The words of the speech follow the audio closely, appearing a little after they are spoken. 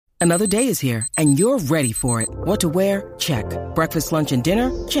Another day is here, and you're ready for it. What to wear? Check. Breakfast, lunch, and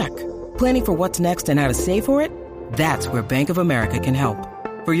dinner? Check. Planning for what's next and how to save for it? That's where Bank of America can help.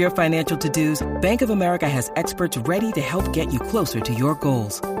 For your financial to-dos, Bank of America has experts ready to help get you closer to your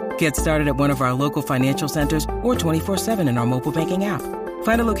goals. Get started at one of our local financial centers or 24/7 in our mobile banking app.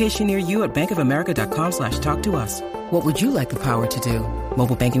 Find a location near you at bankofamerica.com/talktous. What would you like the power to do?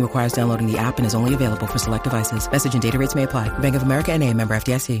 Mobile banking requires downloading the app and is only available for select devices. Message and data rates may apply. Bank of America N.A., member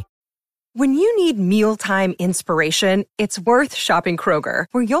FDIC. When you need mealtime inspiration, it's worth shopping Kroger,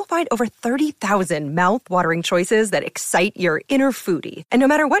 where you'll find over 30,000 mouth-watering choices that excite your inner foodie. And no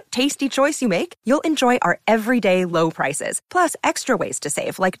matter what tasty choice you make, you'll enjoy our everyday low prices, plus extra ways to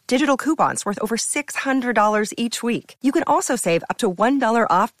save, like digital coupons worth over $600 each week. You can also save up to $1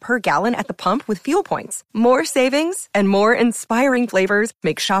 off per gallon at the pump with fuel points. More savings and more inspiring flavors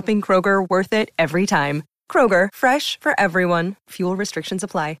make shopping Kroger worth it every time. Kroger, fresh for everyone. Fuel restrictions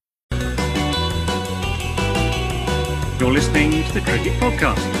apply. You're listening to the Cricket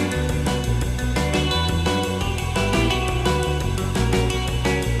Podcast.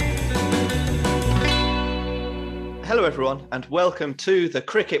 Hello everyone and welcome to the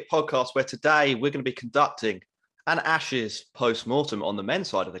Cricket Podcast, where today we're going to be conducting an Ashes post-mortem on the men's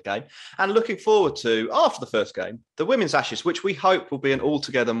side of the game and looking forward to, after the first game, the women's Ashes, which we hope will be an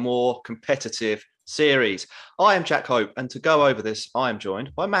altogether more competitive series. I am Jack Hope, and to go over this, I am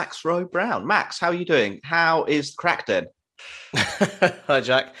joined by Max Rowe-Brown. Max, how are you doing? How is the crack den? Hi,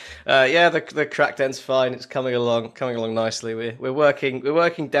 Jack. The crack den's fine. It's coming along nicely. We're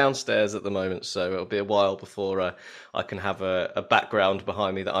working downstairs at the moment, so it'll be a while before I can have a background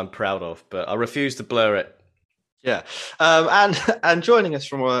behind me that I'm proud of. But I refuse to blur it. Yeah, and joining us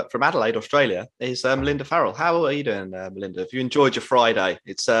from Adelaide, Australia, is Melinda Farrell. How are you doing, Melinda? Have you enjoyed your Friday?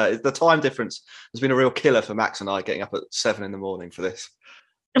 It's the time difference has been a real killer for Max and I, getting up at 7 a.m. for this.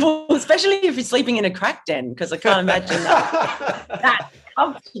 Well, especially if you're sleeping in a crack den, because I can't imagine that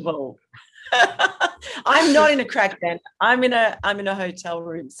comfortable. I'm not in a crack den. I'm in a hotel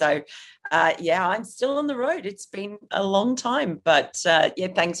room. So, I'm still on the road. It's been a long time, but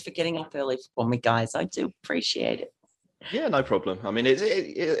thanks for getting up early for me, guys. I do appreciate it. Yeah, no problem. I mean,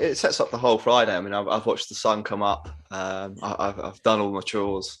 it sets up the whole Friday. I mean, I've watched the sun come up. I've done all my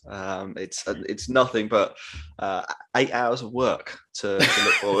chores. It's nothing but 8 hours of work to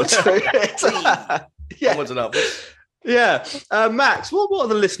look forward to. Onwards and upwards. Yeah, Max, what are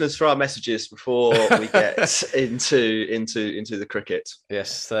the listeners for our messages before we get into the cricket?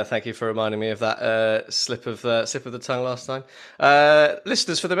 Yes, thank you for reminding me of that slip of the tongue last time.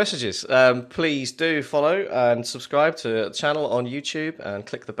 Listeners for the messages, please do follow and subscribe to the channel on YouTube and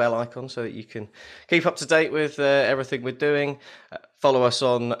click the bell icon so that you can keep up to date with everything we're doing. Follow us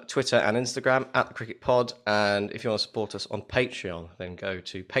on Twitter and Instagram at The Cricket Pod. And if you want to support us on Patreon, then go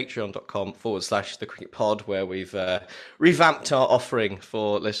to patreon.com/The Cricket Pod, where we've revamped our offering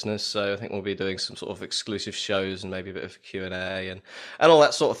for listeners. So I think we'll be doing some sort of exclusive shows and maybe a bit of Q&A and all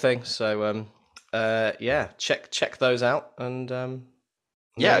that sort of thing. So, check those out. And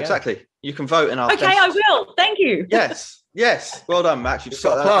exactly. You can vote in our Okay, I will. Thank you. Yes. Well done, Max. You've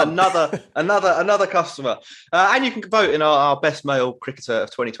got another customer. And you can vote in our Best Male Cricketer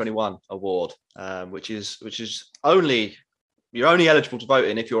of 2021 award, which is only, you're only eligible to vote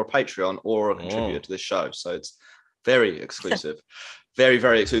in if you're a Patreon or a contributor to this show. So it's very exclusive. Very,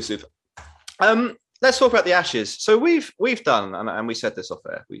 very exclusive. Let's talk about the Ashes. So we've done, and we said this off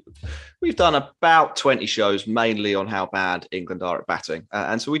air, we've done about 20 shows, mainly on how bad England are at batting.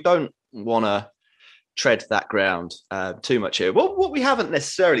 And so we don't want to tread that ground too much here. What we haven't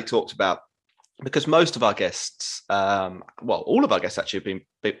necessarily talked about, because most of our guests, all of our guests actually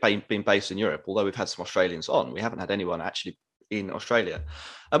have been based in Europe, although we've had some Australians on, we haven't had anyone actually in Australia.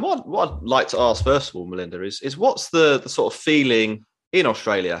 And what I'd like to ask, first of all, Melinda, is what's the sort of feeling in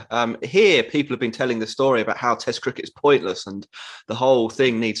Australia? Here, people have been telling the story about how Test cricket is pointless and the whole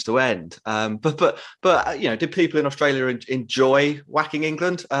thing needs to end. But did people in Australia enjoy whacking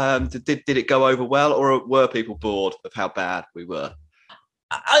England? Did it go over well, or were people bored of how bad we were?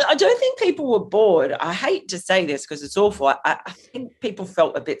 I don't think people were bored. I hate to say this because it's awful. I think people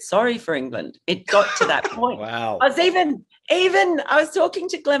felt a bit sorry for England. It got to that point. Wow. I was talking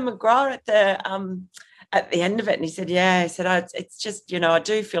to Glenn McGrath at the end of it, and he said, it's just, I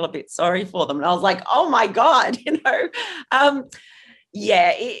do feel a bit sorry for them. And I was like, oh my God,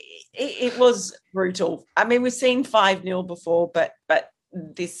 it was brutal. I mean, we've seen 5-0 before, but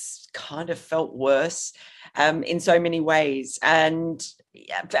this kind of felt worse in so many ways. And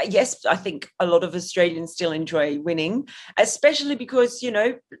Yeah, but yes, I think a lot of Australians still enjoy winning, especially because,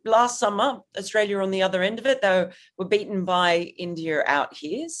 last summer, Australia on the other end of it, they were beaten by India out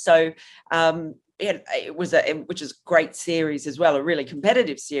here. So it was which is a great series as well, a really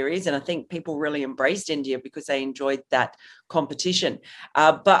competitive series. And I think people really embraced India because they enjoyed that competition.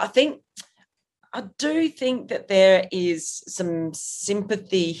 But I do think that there is some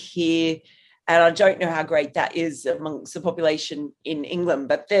sympathy here, and I don't know how great that is amongst the population in England,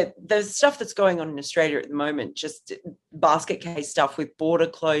 but the stuff that's going on in Australia at the moment, just basket case stuff with border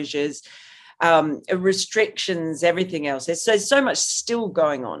closures, restrictions, everything else. There's so much still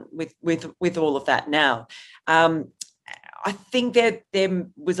going on with all of that now. I think there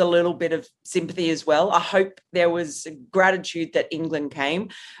was a little bit of sympathy as well. I hope there was gratitude that England came.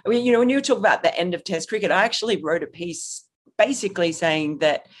 I mean, when you talk about the end of Test cricket, I actually wrote a piece basically saying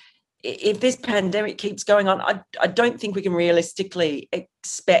that if this pandemic keeps going on, I don't think we can realistically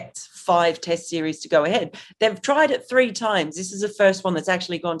expect 5 Test series to go ahead. They've tried it 3 times. This is the first one that's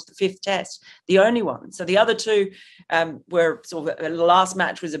actually gone to the 5th Test, the only one. So the other 2 were sort of, the last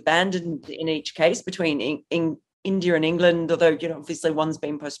match was abandoned in each case between India and England, although, obviously one's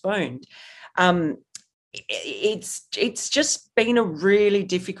been postponed. It's just been a really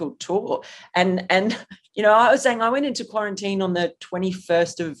difficult tour. And I was saying I went into quarantine on the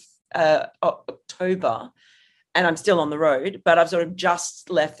 21st of October, and I'm still on the road, but I've sort of just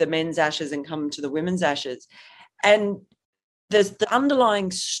left the men's Ashes and come to the women's Ashes. And there's the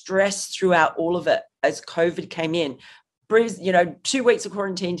underlying stress throughout all of it as COVID came in. 2 weeks of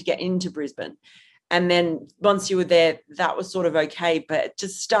quarantine to get into Brisbane. And then once you were there, that was sort of okay, but it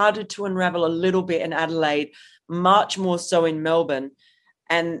just started to unravel a little bit in Adelaide, much more so in Melbourne.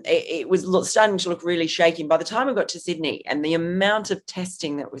 And it was starting to look really shaky. By the time I got to Sydney and the amount of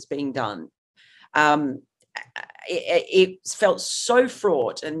testing that was being done, it felt so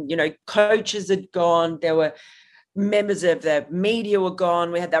fraught. And, coaches had gone. There were members of the media were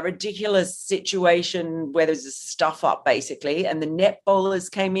gone. We had that ridiculous situation where there was a stuff up, basically, and the net bowlers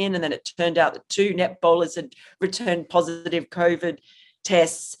came in, and then it turned out that 2 net bowlers had returned positive COVID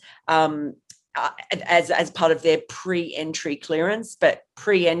tests. As part of their pre-entry clearance, but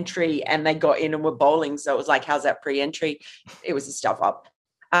pre-entry, and they got in and were bowling. So it was like, how's that pre-entry? It was a stuff up.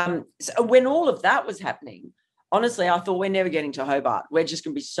 So when all of that was happening, honestly, I thought we're never getting to Hobart. We're just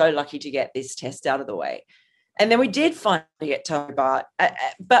going to be so lucky to get this test out of the way. And then we did finally get to Hobart.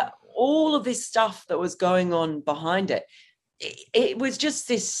 But all of this stuff that was going on behind it was just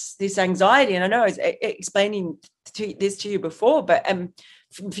this anxiety. And I know I was explaining this to you before, but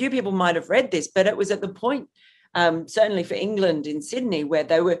few people might have read this, but it was at the point, certainly for England in Sydney, where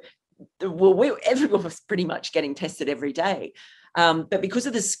everyone was pretty much getting tested every day. But because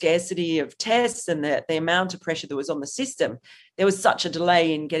of the scarcity of tests and the amount of pressure that was on the system, there was such a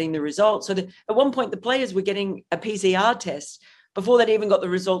delay in getting the results. So at one point, the players were getting a PCR test before they'd even got the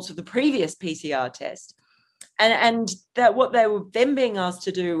results of the previous PCR test. And that what they were then being asked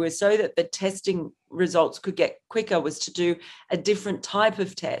to do was, so that the testing results could get quicker, was to do a different type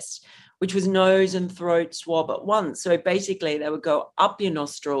of test, which was nose and throat swab at once. So basically they would go up your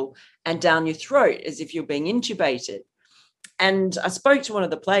nostril and down your throat as if you're being intubated. And I spoke to one of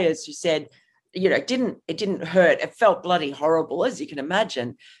the players who said, it didn't hurt. It felt bloody horrible, as you can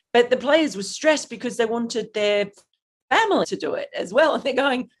imagine. But the players were stressed because they wanted their family to do it as well. And they're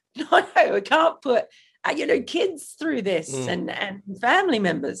going, no, we can't put kids through this and family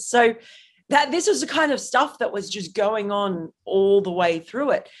members. So that this was the kind of stuff that was just going on all the way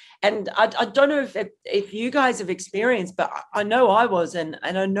through it. And I don't know if you guys have experienced, but I know I was, and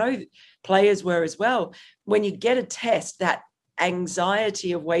I know players were as well. When you get a test, that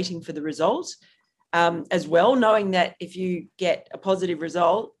anxiety of waiting for the result as well, knowing that if you get a positive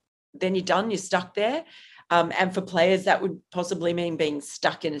result, then you're done, you're stuck there. And for players, that would possibly mean being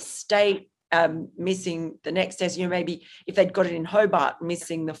stuck in a state, missing the next test, maybe if they'd got it in Hobart,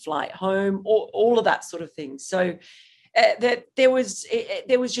 missing the flight home, or all of that sort of thing. So there was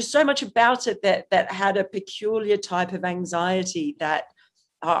just so much about it that had a peculiar type of anxiety that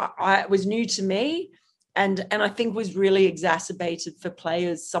was new to me, and I think was really exacerbated for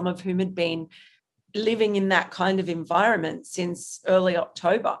players, some of whom had been living in that kind of environment since early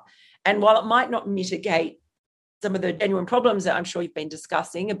October. And while it might not mitigate some of the genuine problems that I'm sure you've been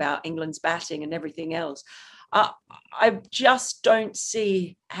discussing about England's batting and everything else, I just don't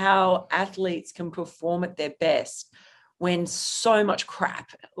see how athletes can perform at their best when so much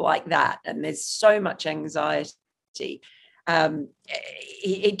crap like that and there's so much anxiety.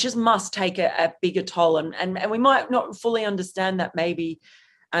 It just must take a bigger toll. And we might not fully understand that maybe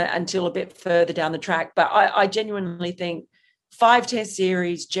until a bit further down the track. But I genuinely think 5-test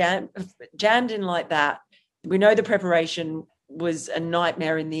series jammed in like that. We know the preparation was a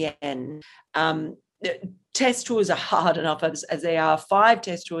nightmare in the end. Test tours are hard enough as they are. 5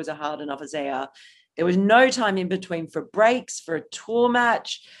 test tours are hard enough as they are. There was no time in between for breaks, for a tour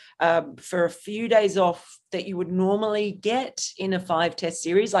match, for a few days off that you would normally get in a 5-test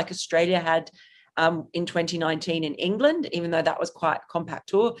series like Australia had in 2019 in England. Even though that was quite a compact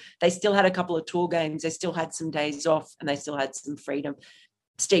tour, they still had a couple of tour games. They still had some days off and they still had some freedom.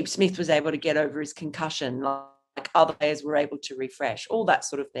 Steve Smith was able to get over his concussion, like other players were able to refresh, all that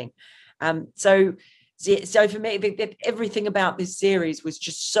sort of thing. So for me, everything about this series was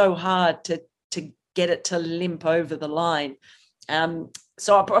just so hard to get it to limp over the line.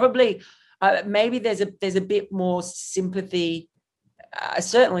 So I probably maybe there's a bit more sympathy.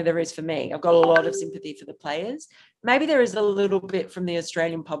 Certainly there is for me. I've got a lot of sympathy for the players. Maybe there is a little bit from the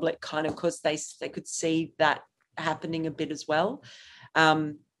Australian public, kind of because they could see that happening a bit as well.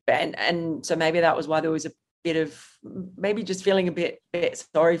 And so maybe that was why there was a bit of maybe just feeling a bit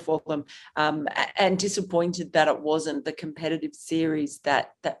sorry for them, and disappointed that it wasn't the competitive series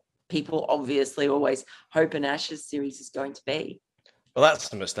that people obviously always hope an Ashes series is going to be. Well, that's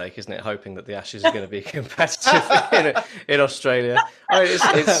the mistake, isn't it? Hoping that the Ashes are going to be competitive in Australia. I mean,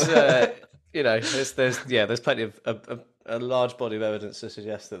 it's there's plenty of a large body of evidence to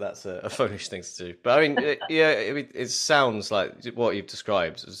suggest that that's a foolish thing to do. But I mean, it sounds like what you've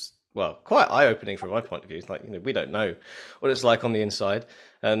described as, well, quite eye-opening from my point of view. It's like, we don't know what it's like on the inside.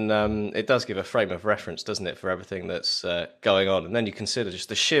 And it does give a frame of reference, doesn't it, for everything that's going on. And then you consider just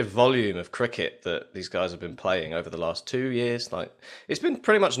the sheer volume of cricket that these guys have been playing over the last 2 years. Like, it's been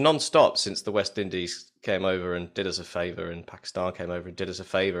pretty much non-stop since the West Indies came over and did us a favour, and Pakistan came over and did us a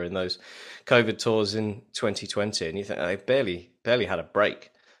favour in those COVID tours in 2020. And you think they barely had a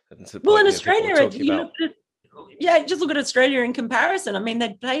break. Well, in Australia, just look at Australia in comparison. I mean,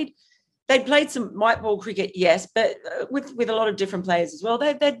 they'd played some white ball cricket, yes, but with a lot of different players as well.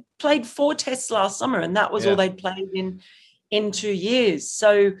 They'd played 4 tests last summer, and that was all they'd played in 2 years.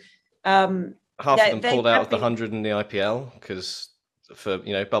 So half of them pulled out of the 100 in the IPL because for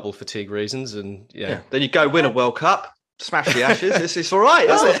bubble fatigue reasons, and then you go win a World Cup, smash the Ashes. It's all right,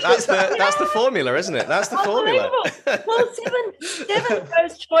 isn't it? That's the formula, isn't it? That's the formula. Well, seven of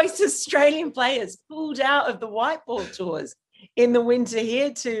those choice Australian players pulled out of the white ball tours in the winter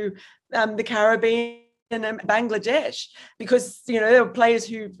here to the Caribbean and Bangladesh, because there were players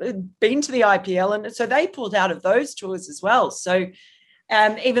who've been to the IPL, and so they pulled out of those tours as well. So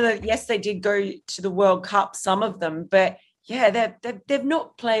even though yes, they did go to the World Cup, some of them, but they've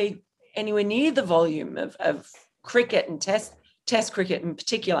not played anywhere near the volume of cricket and test cricket in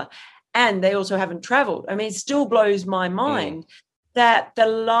particular, and they also haven't travelled. I mean, it still blows my mind that the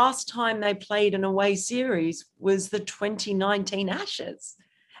last time they played an away series was the 2019 Ashes.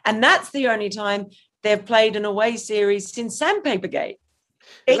 And that's the only time they've played an away series since Sandpapergate.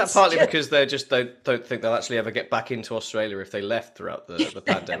 Is that partly because they don't think they'll actually ever get back into Australia if they left throughout the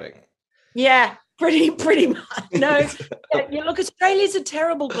pandemic? Yeah, pretty much. No, you look, Australia's a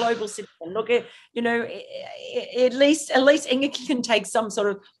terrible global citizen. Look at, at least England can take some sort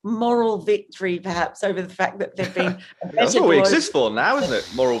of moral victory, perhaps, over the fact that they've been. That's what we exist for now, isn't it?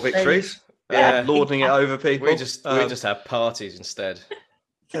 Moral victories. Lording it over people. We just have parties instead.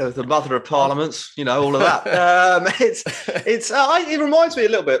 The mother of parliaments, all of that. It reminds me a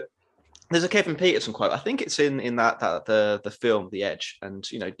little bit. There's a Kevin Peterson quote. I think it's in the film The Edge, and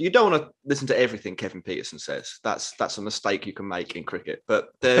you don't want to listen to everything Kevin Peterson says. That's a mistake you can make in cricket. But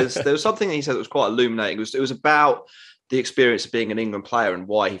there was something he said that was quite illuminating. It was about the experience of being an England player and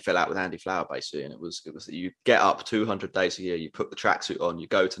why he fell out with Andy Flower, basically. And it was that you get up 200 days a year, you put the tracksuit on, you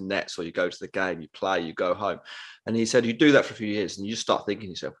go to nets or you go to the game, you play, you go home. And he said you do that for a few years and you just start thinking to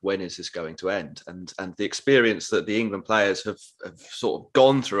yourself, when is this going to end? And the experience that the England players have sort of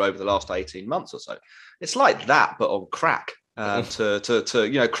gone through over the last 18 months or so, it's like that, but on crack.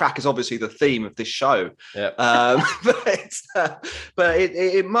 Crack is obviously the theme of this show. Yeah. But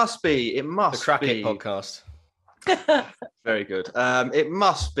it must be the Crack It podcast. Very good. It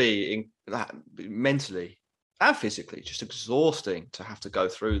must be mentally and physically just exhausting to have to go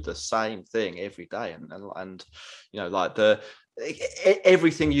through the same thing every day, and like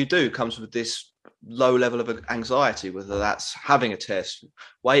everything you do comes with this low level of anxiety, whether that's having a test,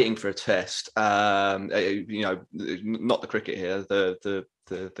 waiting for a test, not the cricket here, the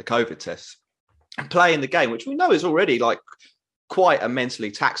COVID tests, and playing the game, which we know is already like quite a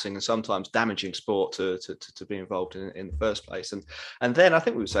mentally taxing and sometimes damaging sport to be involved in the first place. And then I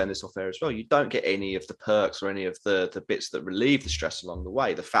think we were saying this off air as well, you don't get any of the perks or any of the bits that relieve the stress along the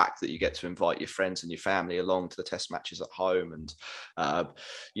way. The fact that you get to invite your friends and your family along to the test matches at home, and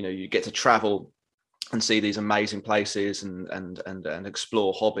you get to travel and see these amazing places and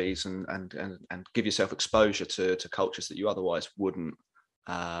explore hobbies and give yourself exposure to cultures that you otherwise wouldn't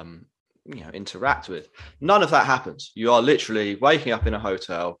interact with. None of that happens. You are literally waking up in a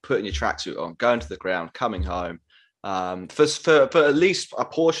hotel, putting your tracksuit on, going to the ground, coming home. For at least a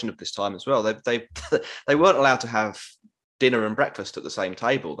portion of this time as well, they weren't allowed to have dinner and breakfast at the same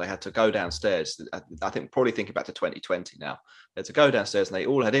table. They had to go downstairs. I think probably thinking back to 2020 now. They had to go downstairs, and they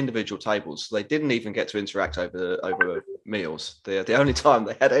all had individual tables. So they didn't even get to interact over meals. The only time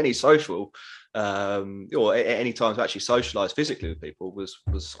they had any social or any time to actually socialise physically with people was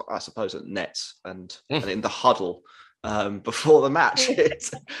I suppose at nets and in the huddle before the match. It's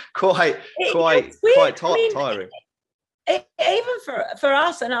quite tiring. Even for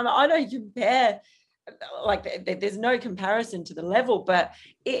us, and I don't compare. Like there's no comparison to the level, but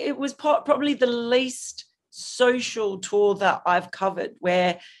it was probably the least social tour that I've covered,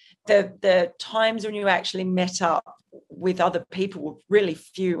 where the times when you actually met up with other people were really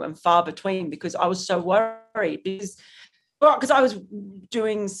few and far between, because I was so worried because I was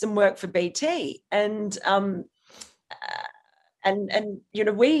doing some work for BT and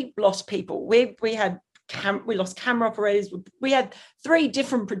we lost people. We lost camera operators. We had 3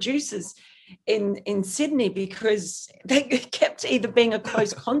 different producers in Sydney because they kept either being a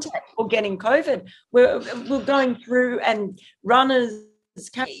close contact or getting COVID. We're going through, and runners,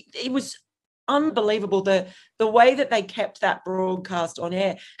 it was unbelievable the way that they kept that broadcast on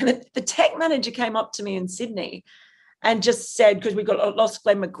air. And the tech manager came up to me in Sydney and just said, because we lost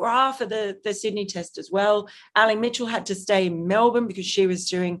Glenn McGrath for the Sydney test as well. Ali Mitchell had to stay in Melbourne because she was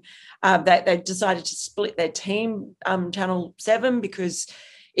doing they decided to split their team, Channel 7, because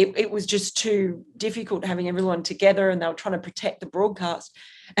it was just too difficult having everyone together, and they were trying to protect the broadcast.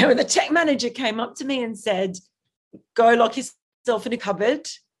 And when the tech manager came up to me and said, go lock yourself in a cupboard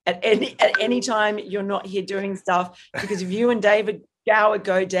at any time you're not here doing stuff, because if you and David Gower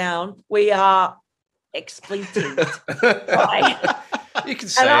go down, we are expletive. You can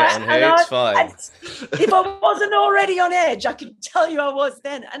say it on here, it's fine. If I wasn't already on edge, I can tell you I was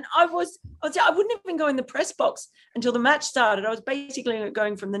then. And I wouldn't even go in the press box until the match started. I was basically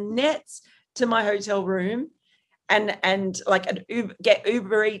going from the nets to my hotel room and like get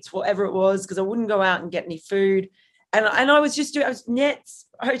Uber Eats, whatever it was, because I wouldn't go out and get any food. And I was just doing, I was nets,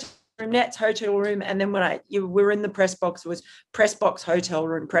 hotel room. And then when we were in the press box, it was press box, hotel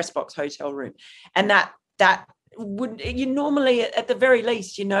room. And that would, you normally, at the very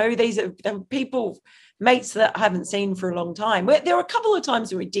least, these are people, mates that I haven't seen for a long time. There were a couple of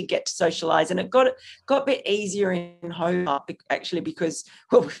times when we did get to socialise, and it got a bit easier in Hobart, actually, because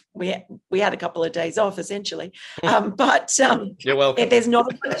we had a couple of days off essentially. But you're welcome. There's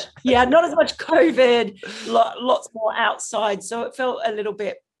not as much COVID, lots more outside, so it felt a little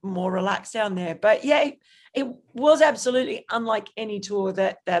bit more relaxed down there. But yeah, it was absolutely unlike any tour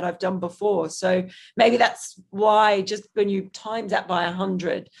that I've done before. So maybe that's why, just when you times that by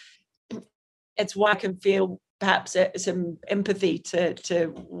 100, it's why I can feel perhaps some empathy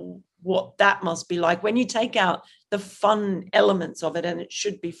to what that must be like when you take out the fun elements of it, and it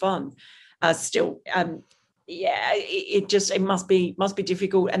should be fun. It must be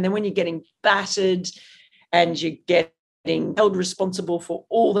difficult. And then when you're getting battered and you're getting held responsible for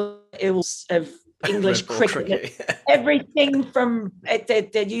all the ills of English cricket. Everything from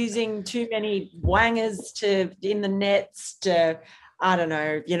they're using too many wangers in the nets to, I don't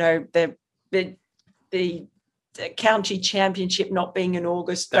know, the county championship not being in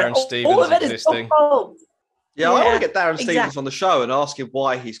August. Darren Stevens all of it existing. is fault. Yeah, I want to get Darren Stevens on the show and ask him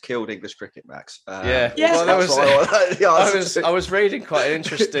why he's killed English cricket, Max. I was reading quite an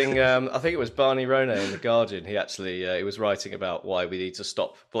interesting. I think it was Barney Ronay in the Guardian. He actually he was writing about why we need to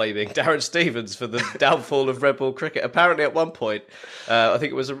stop blaming Darren Stevens for the downfall of red ball cricket. Apparently, at one point, I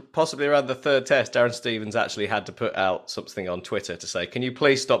think it was possibly around the 3rd test, Darren Stevens actually had to put out something on Twitter to say, "Can you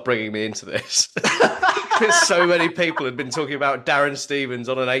please stop bringing me into this?" Because so many people had been talking about Darren Stevens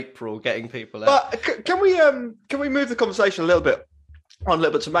on an April getting people out. But can we move the conversation a little bit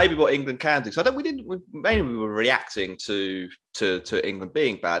to maybe what England can do? So we were reacting to England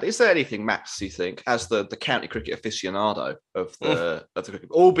being bad. Is there anything, Max, you think, as the county cricket aficionado of the cricket,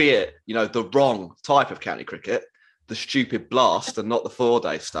 albeit the wrong type of county cricket, the stupid blast and not the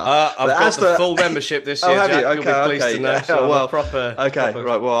 4-day stuff. I've got the full membership this year, Jack. Okay, You'll be pleased to know. So well, proper.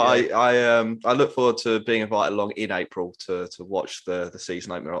 Right. Well, yeah. I look forward to being invited along in April to watch the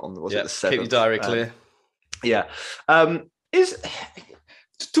season opener on the 7th. Keep your diary clear. Yeah. To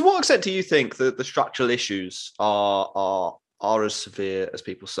what extent do you think that the structural issues are as severe as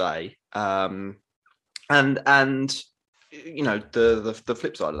people say? And you know, the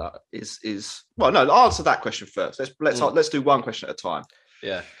flip side of that is well, no, I'll answer that question first. Let's do one question at a time.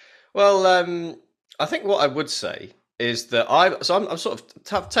 Yeah. Well, I think what I would say is that I'm sort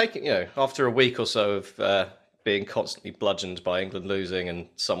of taking, you know, after a week or so of being constantly bludgeoned by England losing and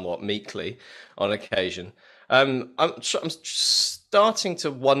somewhat meekly on occasion, I'm starting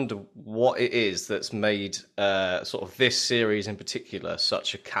to wonder what it is that's made sort of this series in particular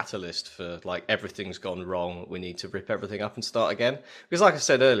such a catalyst for, like, everything's gone wrong, we need to rip everything up and start again. Because like I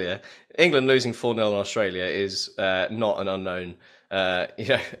said earlier, England losing 4-0 in Australia is not an unknown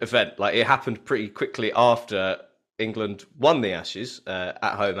event. Like, it happened pretty quickly after England won the Ashes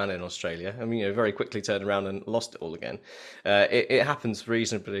at home and in Australia. I mean, you know, very quickly turned around and lost it all again. It happens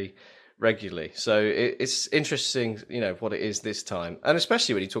reasonably regularly. So it's interesting, you know, what it is this time. And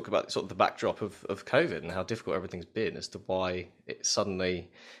especially when you talk about sort of the backdrop of COVID and how difficult everything's been as to why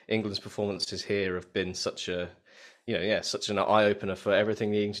suddenly England's performances here have been such an eye-opener for everything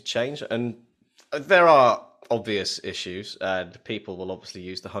needing to change. And there are obvious issues, and people will obviously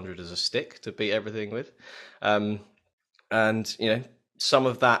use the 100 as a stick to beat everything with. And, you know, some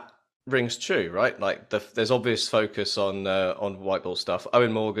of that rings true, right? Like there's obvious focus on white ball stuff.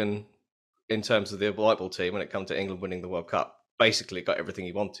 Owen Morgan, in terms of the white ball team, when it comes to England winning the World Cup, basically got everything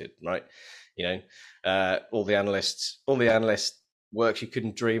he wanted, right? You know, all the analyst work you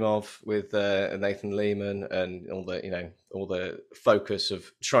couldn't dream of with Nathan Lehman, and all the focus of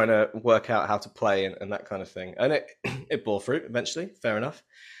trying to work out how to play and that kind of thing, and it bore fruit eventually. Fair enough.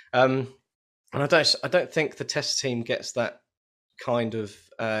 And I don't think the Test team gets that kind of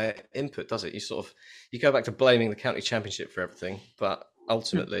input, does it? You go back to blaming the county championship for everything, but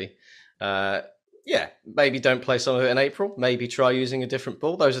ultimately. Maybe don't play some of it in April. Maybe try using a different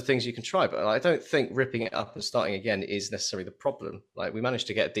ball. Those are things you can try, but I don't think ripping it up and starting again is necessarily the problem. Like, we managed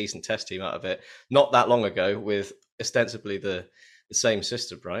to get a decent Test team out of it not that long ago with ostensibly the same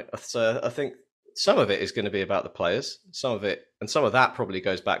system, right? So I think some of it is going to be about the players. Some of that probably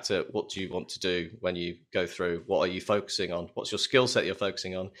goes back to, what do you want to do when you go through? What are you focusing on? What's your skill set you're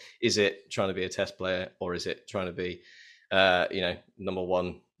focusing on? Is it trying to be a Test player, or is it trying to be, number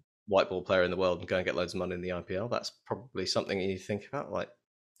one white ball player in the world and go and get loads of money in the IPL? That's probably something you think about. Like,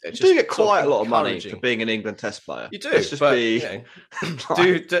 you do get quite a lot of money for being an England Test player. You do. Is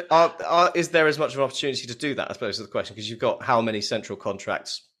there as much of an opportunity to do that? I suppose is the question, because you've got how many central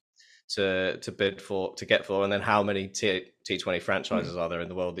contracts to bid for, to get for, and then how many T20 franchises are there in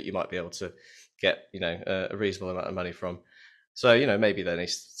the world that you might be able to get, a reasonable amount of money from. So, maybe there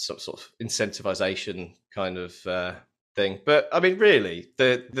needs some sort of incentivization kind of thing. But I mean, really,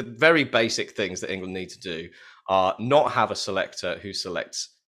 the very basic things that England need to do are not have a selector who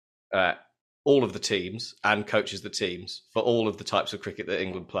selects all of the teams and coaches the teams for all of the types of cricket that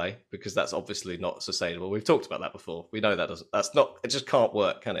England play, because that's obviously not sustainable. We've talked about that before. We know it just can't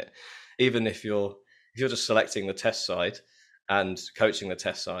work, can it? Even if you're just selecting the Test side and coaching the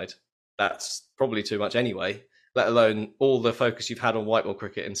Test side, that's probably too much anyway, let alone all the focus you've had on white ball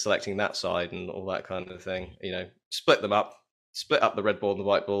cricket and selecting that side and all that kind of thing. Split them up, split up the red ball and the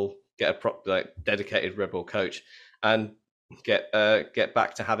white ball, get a dedicated red ball coach, and get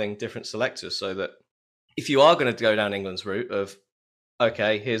back to having different selectors, so that if you are going to go down England's route of,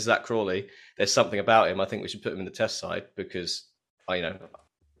 okay, here's Zach Crawley, there's something about him, I think we should put him in the Test side because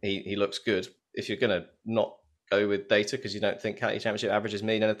he looks good. If you're going to not go with data because you don't think county championship averages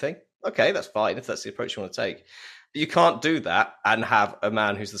mean anything, okay, that's fine if that's the approach you want to take. But you can't do that and have a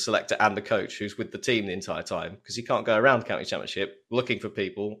man who's the selector and the coach who's with the team the entire time, because you can't go around county championship looking for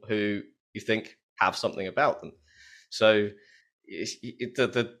people who you think have something about them. So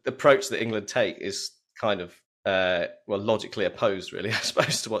the approach that England take is kind of logically opposed, really, I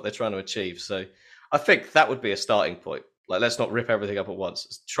suppose, to what they're trying to achieve. So I think that would be a starting point. Like, let's not rip everything up at once.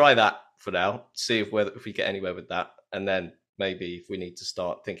 Let's try that for now, see if we get anywhere with that, and then maybe if we need to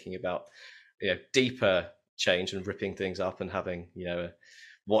start thinking about deeper change and ripping things up and having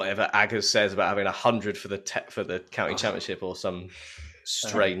whatever Aggers says about having 100 for the county championship or some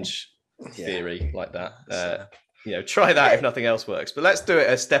strange theory like that. Try that if nothing else works, but let's do it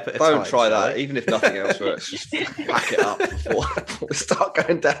a step at a time. Don't try that, even if nothing else works. Just pack it up before we start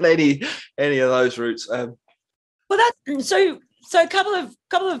going down any of those routes. Well, that's so. A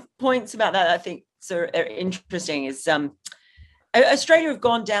couple of points about that. I think are interesting is Australia have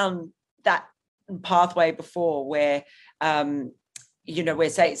gone down that pathway before where, where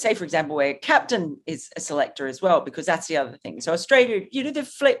say for example, where captain is a selector as well, because that's the other thing. So Australia, they've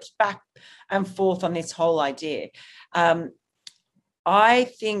flipped back and forth on this whole idea. I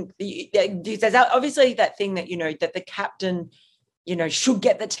think there's obviously that thing that, that the captain, should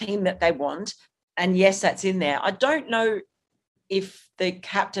get the team that they want. And yes, that's in there. I don't know if the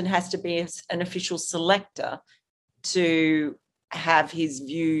captain has to be an official selector to have his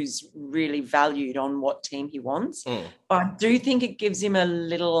views really valued on what team he wants. But I do think it gives him a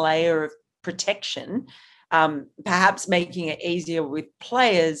little layer of protection, perhaps making it easier with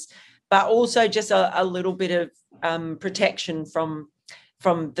players, but also just a little bit of protection from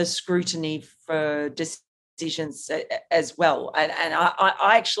the scrutiny for decisions as well. And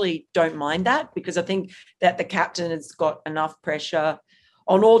I actually don't mind that, because I think that the captain has got enough pressure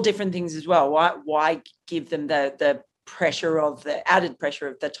on all different things as well. Why give them the pressure of the added pressure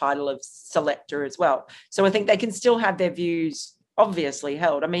of the title of selector as well? So I think they can still have their views obviously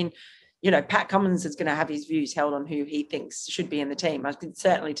held. I mean, Pat Cummins is going to have his views held on who he thinks should be in the team. I can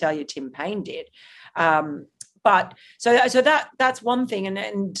certainly tell you Tim Payne did. But so that's one thing,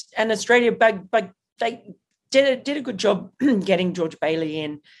 and Australia, but they did a good job getting George Bailey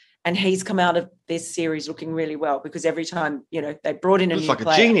in, and he's come out of this series looking really well, because every time they brought in a new player. Looks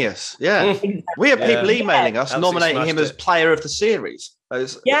like a genius. Yeah, we had people emailing us nominating him as player of the series.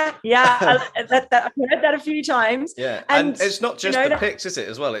 Yeah, I've heard that a few times. Yeah, and it's not just the picks, is it?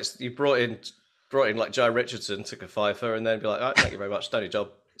 As well, it's you brought in like Joe Richardson, took a fifer, and then be like, oh, thank you very much, done your job.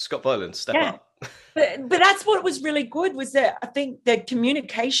 Scott Boland, step up. But that's what was really good, was that I think the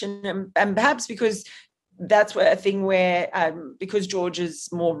communication, and perhaps because that's a thing where, because George is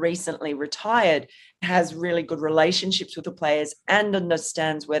more recently retired, has really good relationships with the players and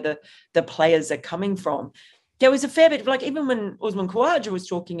understands where the players are coming from. There was a fair bit of, like, even when Usman Khawaja was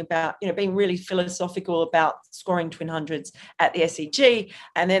talking about, being really philosophical about scoring twin hundreds at the SCG,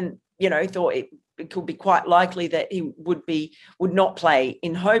 and then, thought it could be quite likely that he would not play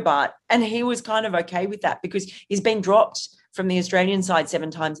in Hobart. And he was kind of okay with that, because he's been dropped from the Australian side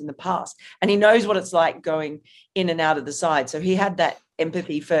 7 times in the past, and he knows what it's like going in and out of the side. So he had that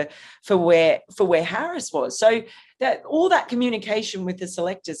empathy for where Harris was. So that all that communication with the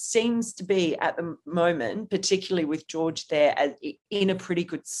selectors seems to be at the moment, particularly with George there, in a pretty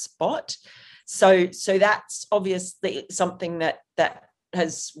good spot. So that's obviously something that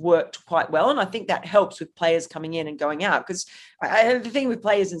has worked quite well, and I think that helps with players coming in and going out, because the thing with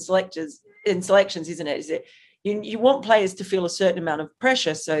players and selections, isn't it, is that you want players to feel a certain amount of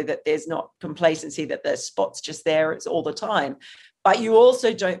pressure so that there's not complacency, that their spot's just there, it's all the time. But you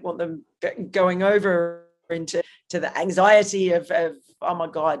also don't want them going over into the anxiety of, oh my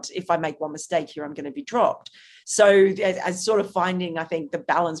God, if I make one mistake here, I'm going to be dropped. So as sort of finding, I think, the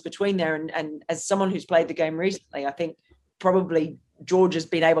balance between there, and as someone who's played the game recently, I think probably George has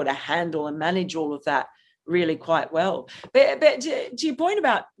been able to handle and manage all of that really quite well. But to your point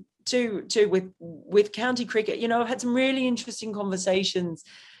about too with county cricket, I've had some really interesting conversations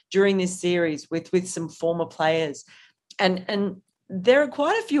during this series with some former players, and there are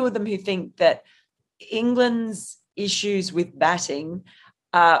quite a few of them who think that England's issues with batting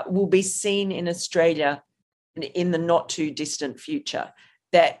will be seen in Australia in the not too distant future.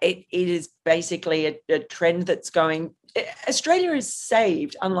 That it is basically a trend that's going. Australia is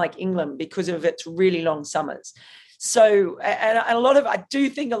saved, unlike England, because of its really long summers. So, and I do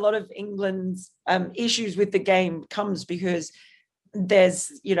think a lot of England's issues with the game comes because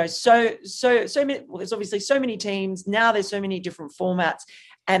there's, so many. Well, there's obviously so many teams now. There's so many different formats,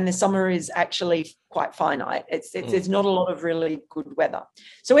 and the summer is actually quite finite. There's not a lot of really good weather.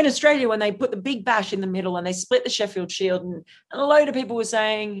 So in Australia, when they put the Big Bash in the middle and they split the Sheffield Shield, and a load of people were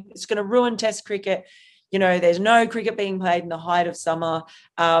saying it's going to ruin Test cricket. There's no cricket being played in the height of summer.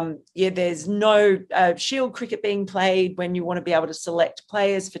 There's no Shield cricket being played when you want to be able to select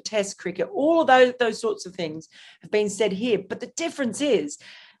players for Test cricket. All of those sorts of things have been said here. But the difference is,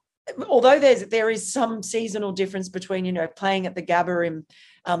 although there is some seasonal difference between, playing at the Gabba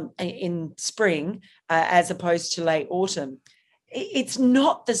in spring as opposed to late autumn, it's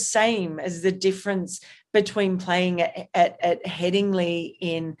not the same as the difference between playing at Headingley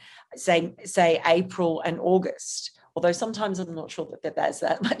in, say April and August. Although sometimes I'm not sure that there's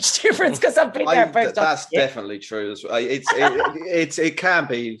that much difference, because I've been there both times. That's definitely true. It can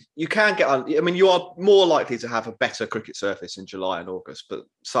be. You can get on. I mean, you are more likely to have a better cricket surface in July and August, but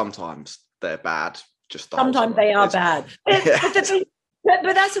sometimes they're bad. Sometimes they are bad. But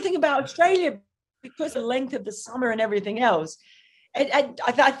that's the thing about Australia, because of the length of the summer and everything else.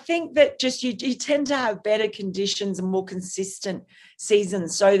 I think that just you tend to have better conditions and more consistent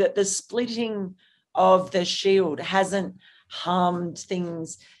seasons, so that the splitting of the Shield hasn't harmed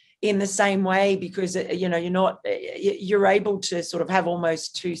things in the same way, because you're able to sort of have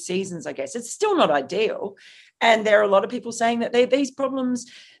almost 2 seasons. I guess it's still not ideal, and there are a lot of people saying that these problems,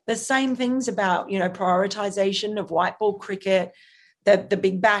 the same things about prioritization of white ball cricket, the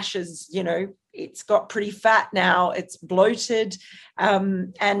Big Bash is it's got pretty fat now. It's bloated,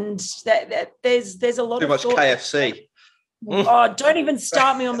 and that there's a lot too much KFC. Oh, don't even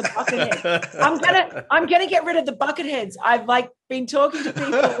start me on the bucket heads. I'm gonna get rid of the bucket heads. I've been talking to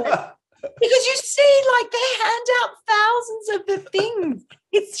people because you see, they hand out thousands of the things.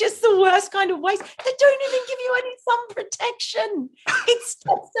 It's just the worst kind of waste. They don't even give you any sun protection. It's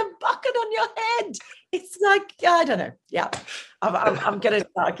just a bucket on your head. It's I don't know. Yeah, I'm gonna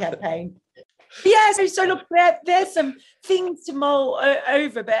start a campaign. Yeah, so look, there's some things to mull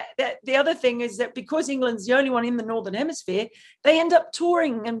over, but the other thing is that because England's the only one in the Northern Hemisphere, they end up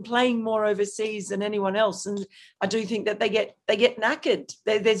touring and playing more overseas than anyone else, and I do think that they get knackered.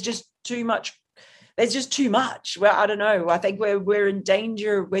 There's just too much. There's just too much. Well, I don't know. I think we're in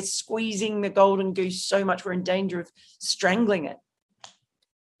danger. We're squeezing the golden goose so much. We're in danger of strangling it.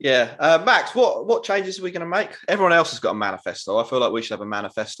 Yeah, Max, what changes are we going to make? Everyone else has got a manifesto. I feel like we should have a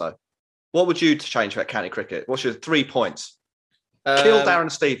manifesto. What would you change about county cricket? What's your 3 points? Kill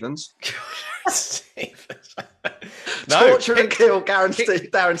Darren Stevens. Torture and kill Darren Stevens.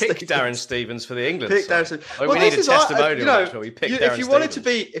 Darren Stevens for the England. Pick Darren Stevens. We need a testimonial match where we pick Darren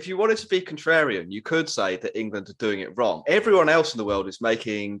Stevens. If you wanted to be contrarian, you could say that England are doing it wrong. Everyone else in the world is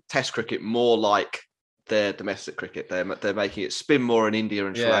making Test cricket more like their domestic cricket. They're making it spin more in India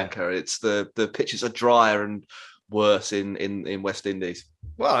and Sri Lanka. It's the pitches are drier and worse in West Indies.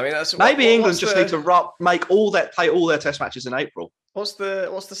 Well, I mean, that's maybe England just need to play all their Test matches in April. What's the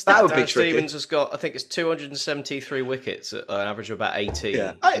stat? That would be tricky. Stevens has got, I think it's 273 wickets at an average of about 18.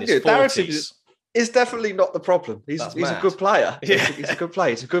 Yeah, in his 40s. Is definitely not the problem. He's a good player. Yeah. He's a good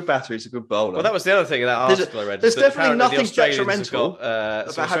player. He's a good batter. He's a good bowler. Well, that was the other thing in that article I read. There's definitely nothing detrimental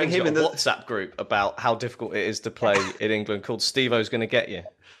about having him in the WhatsApp group about how difficult it is to play in England called Steve-O's Going to Get You.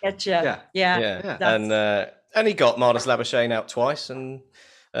 Getcha. Yeah. And he got Marnus Labuschagne out twice and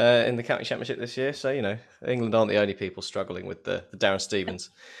in the county championship this year. So, England aren't the only people struggling with the Darren Stevens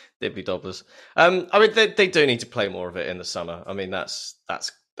Dibbly Dobblers. I mean, they do need to play more of it in the summer. I mean, that's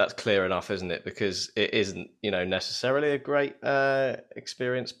clear enough, isn't it? Because it isn't, necessarily a great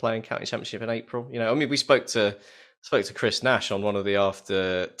experience playing county championship in April. I mean, we spoke to Chris Nash on one of the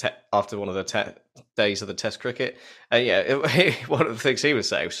after one of the days of the Test cricket, and one of the things he was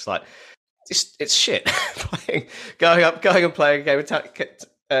saying was just like, it's shit going and playing a game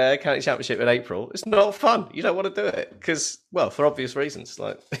of county championship in April. It's not fun. You don't want to do it because, well, for obvious reasons,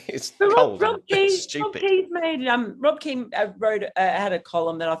 it's cold. It's stupid. Rob Keane had a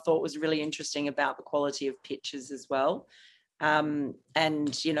column that I thought was really interesting about the quality of pitches as well. And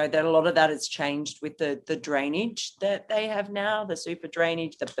that a lot of that has changed with the drainage that they have now, the super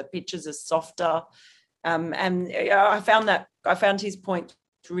drainage. The pitches are softer, and I found his point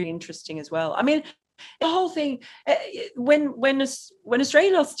really interesting as well. I mean, the whole thing, when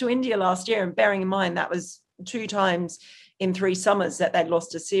Australia lost to India last year, and bearing in mind that was 2 times in 3 summers that they'd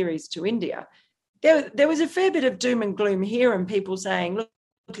lost a series to India, there was a fair bit of doom and gloom here, and people saying, look,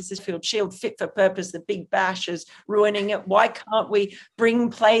 is this Field Shield fit for purpose? The Big Bash is ruining it. Why can't we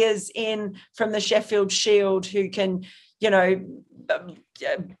bring players in from the Sheffield Shield who can,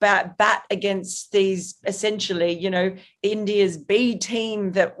 bat against these, essentially, India's B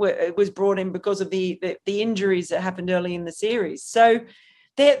team that was brought in because of the injuries that happened early in the series. So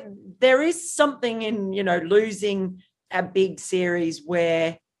there is something in, losing a big series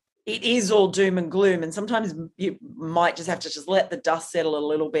where it is all doom and gloom, and sometimes you might just have to just let the dust settle a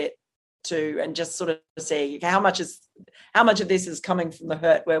little bit too, and just sort of see how much of this is coming from the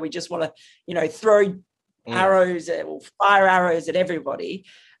hurt, where we just want to, throw arrows or fire arrows at everybody,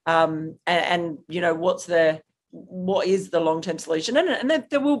 and what is the long-term solution, and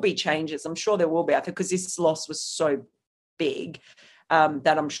there will be changes. I'm sure there will be, I think, because this loss was so big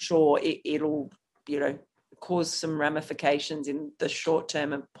that I'm sure it'll cause some ramifications in the short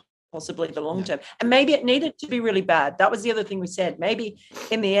term and possibly the long term. And maybe it needed to be really bad. That was the other thing we said. Maybe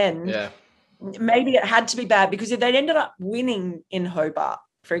in the end, maybe it had to be bad, because if they'd ended up winning in Hobart,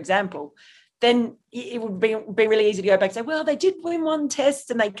 for example, then it would be really easy to go back and say, well, they did win 1 test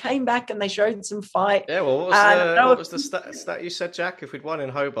and they came back and they showed some fight. Yeah, well, what was the stat you said, Jack? If we'd won in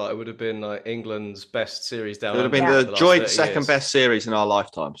Hobart, it would have been England's best series down. It would have been the joint second best series in our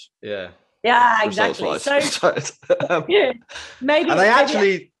lifetimes. Yeah. Yeah, exactly. So, yeah, maybe. And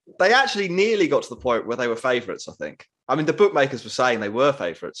they actually nearly got to the point where they were favourites, I think. I mean, the bookmakers were saying they were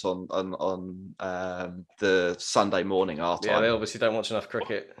favourites on the Sunday morning our time. Yeah, they obviously don't watch enough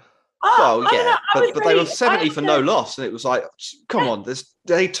cricket. Well, yeah, but they were 70 for no loss, and it was like, come on, there's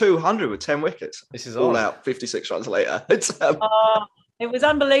 200 with 10 wickets. This is all out 56 runs later. It was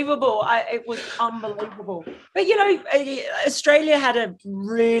unbelievable. It was unbelievable. But, Australia had a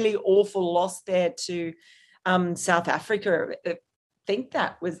really awful loss there to South Africa. I think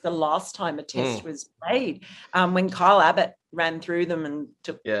that was the last time a test was played, when Kyle Abbott ran through them and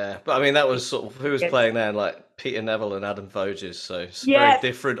took... Yeah, but I mean, that was sort of... Who was playing then? Like Peter Neville and Adam Voges, so it's a very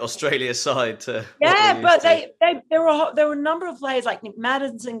different Australia side to... Yeah, but there were a number of players like Nick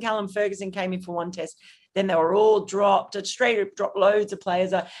Maddison, Callum Ferguson came in for one test. Then they were all dropped. Australia dropped loads of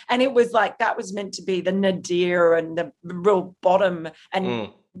players. And it was like that was meant to be the nadir and the real bottom.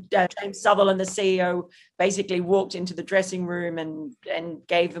 And James Sutherland, the CEO, basically walked into the dressing room and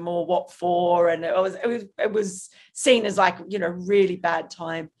gave them all what for. And it was seen as like, really bad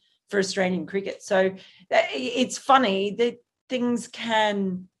time for Australian cricket. So it's funny that things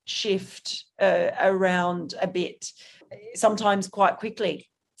can shift around a bit, sometimes quite quickly.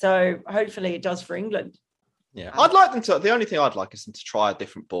 So hopefully it does for England. Yeah, I'd like them to. The only thing I'd like is them to try a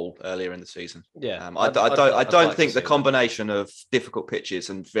different ball earlier in the season. Yeah, I don't think the combination of difficult pitches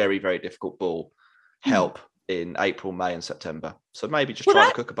and very, very difficult ball help in April, May, and September. So maybe just try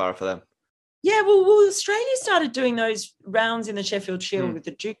a Kookaburra for them. Yeah, well, Australia started doing those rounds in the Sheffield Shield with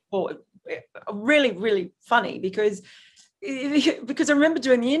the Duke ball. Really, really funny because I remember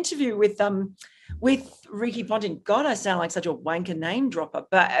doing the interview with Ricky Ponting. God, I sound like such a wanker name dropper,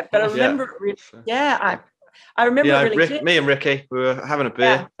 but I remember I remember it really clearly. Me and Ricky, we were having a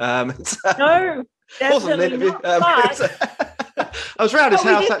beer. No, wasn't an interview. I was around his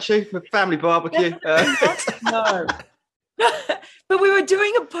house actually with family barbecue. No. But we were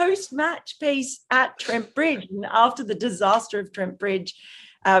doing a post-match piece at Trent Bridge, and after the disaster of Trent Bridge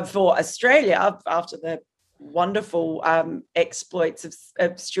for Australia, after the wonderful exploits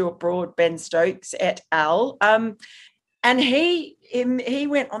of Stuart Broad, Ben Stokes et al. And he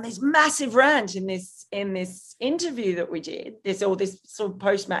went on this massive rant in this interview that we did, this sort of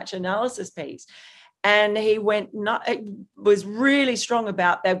post-match analysis piece. And he was really strong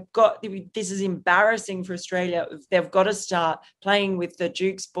about this is embarrassing for Australia. They've got to start playing with the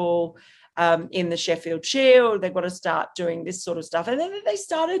Duke's ball in the Sheffield Shield. They've got to start doing this sort of stuff. And then they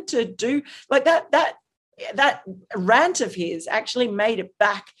started to do like that rant of his actually made it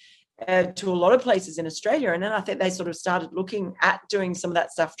back to a lot of places in Australia. And then I think they sort of started looking at doing some of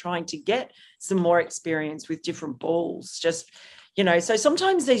that stuff, trying to get some more experience with different balls. Just, so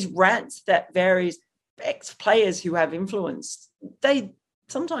sometimes these rants that various ex-players who have influence, they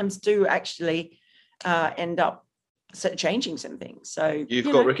sometimes do actually end up changing some things. So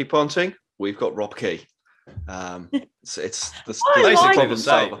you've got Ricky Ponting, we've got Rob Key. It's the problem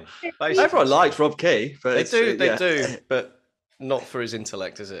solver. Everyone likes Rob Key, but they do, but not for his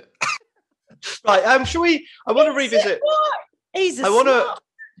intellect, is it? Right. Shall we? I want to revisit.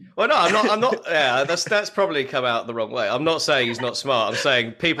 Well, no, I'm not. Yeah, that's probably come out the wrong way. I'm not saying he's not smart. I'm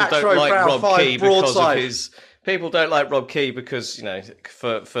saying people don't like Rob Key because of his. People don't like Rob Key because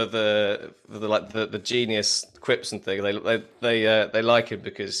for the genius quips and things. They like him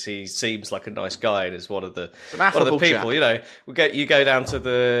because he seems like a nice guy and is one of the people. Chap. You go down to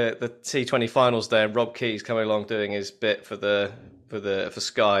the T20 finals there, and Rob Key's coming along doing his bit for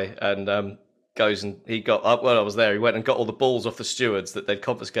Sky and goes and he got up. Well, I was there. He went and got all the balls off the stewards that they'd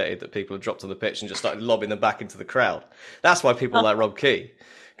confiscated that people had dropped on the pitch and just started lobbing them back into the crowd. That's why people like Rob Key,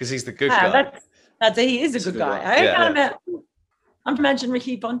 because he's the good guy. He is a good guy. I imagine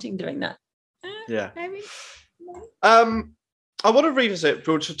Ricky Ponting doing that. Yeah. Maybe. I want to revisit,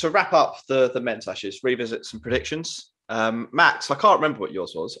 to wrap up the men's Ashes, revisit some predictions. Max, I can't remember what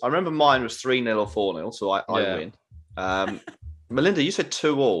yours was. I remember mine was 3-0 or 4-0, so I win. Melinda, you said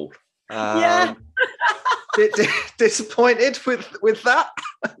 2-2. Disappointed with that?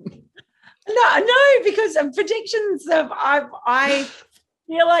 No, because predictions I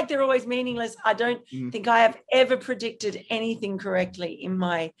feel like they're always meaningless. I don't think I have ever predicted anything correctly in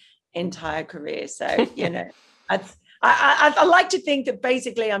my entire career. So, I like to think that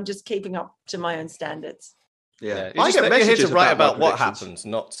basically I'm just keeping up to my own standards. Yeah, I get messages here to write about what happens,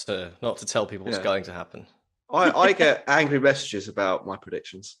 not to tell people what's going to happen. I get angry messages about my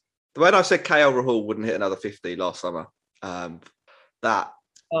predictions. When I said KL Rahul wouldn't hit another 50 last summer, that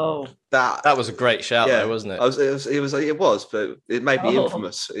was a great shout, though, wasn't it? It was, but it made me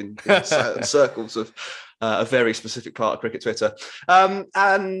infamous in certain circles of a very specific part of cricket Twitter.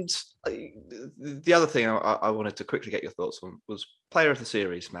 And the other thing I wanted to quickly get your thoughts on was player of the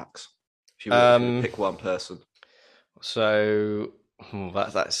series, Max. If you were to pick one person. So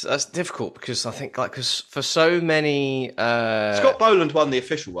that's difficult because I think because for so many, Scott Boland won the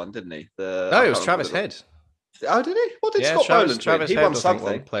official one, didn't he? No, it was Travis Head. Oh, did he? What did Scott Boland win? Travis He Head, won I think, something.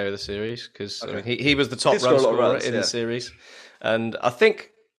 won player of the series because he was the top scored run a lot of scorer runs, in the series, and I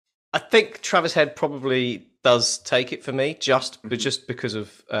think Travis Head probably does take it for me, just because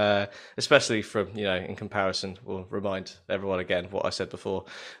of, especially from, in comparison, we'll remind everyone again what I said before,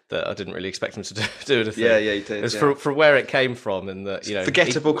 that I didn't really expect him to do anything. Yeah, you did. It's for where it came from, and that,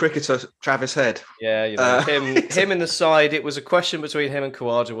 forgettable cricketer Travis Head. Yeah, him in the side, it was a question between him and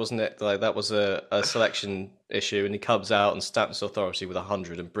Khawaja, wasn't it? Like, that was a selection issue, and he comes out and stamps authority with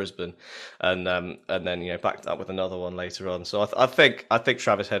 100 in Brisbane, and then backed up with another one later on. So I think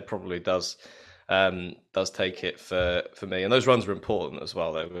Travis Head probably does take it for me, and those runs were important as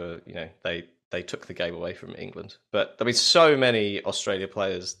well. They were, they took the game away from England. But I mean, so many Australia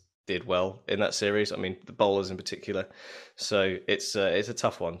players did well in that series. I mean, the bowlers in particular. So it's a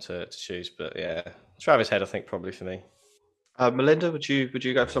tough one to choose. But yeah, Travis Head, I think, probably for me. Melinda, would you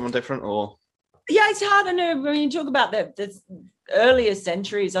go for someone different or? Yeah, it's hard to know. When you talk about the earlier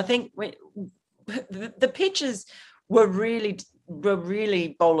centuries, I think the pitches were really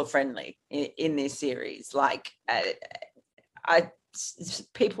bowler friendly in this series. Like,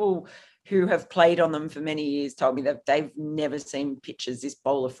 people who have played on them for many years told me that they've never seen pitches this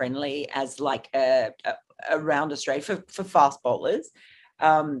bowler friendly as like around Australia for fast bowlers.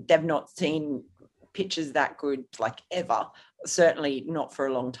 They've not seen pitches that good like ever. Certainly not for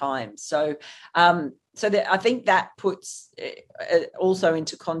a long time. So I think that puts also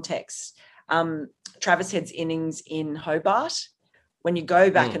into context Travis Head's innings in Hobart. When you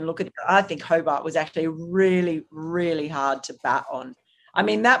go back and look at it, I think Hobart was actually really, really hard to bat on. I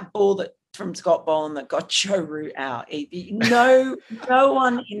mean, that ball from Scott Boland that got Joe Root out. No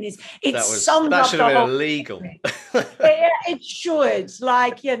one in this. That should have been illegal. Yeah, it should.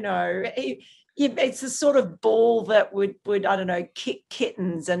 Like, it's the sort of ball that would I don't know, kick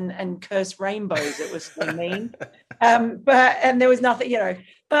kittens and curse rainbows. It was so mean. And there was nothing,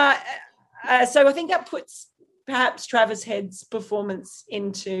 But so I think that puts perhaps Travis Head's performance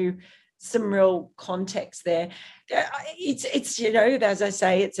into some real context there. It's as I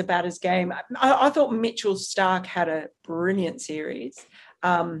say, it's about his game. I thought Mitchell Starc had a brilliant series,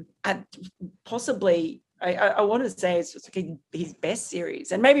 and possibly I want to say it's his best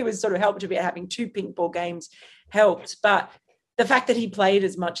series, and maybe it was sort of helped a bit having two pink ball games helped, but the fact that he played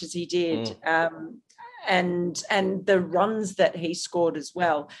as much as he did, and the runs that he scored as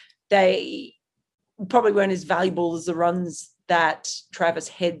well, they probably weren't as valuable as the runs that Travis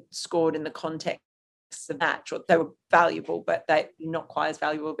Head scored in the context of the match. Or they were valuable, but they not quite as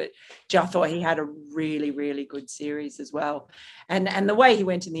valuable. But I thought he had a really, really good series as well. And the way he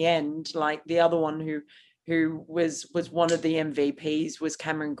went in the end, like the other one who was one of the MVPs was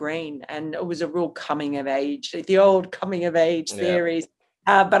Cameron Green, and it was a real coming of age, the old coming of age series.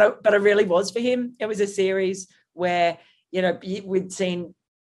 But it really was for him. It was a series where we'd seen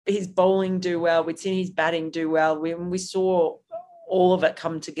his bowling do well, we'd seen his batting do well. We saw all of it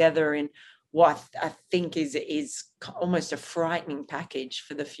come together in what I think is almost a frightening package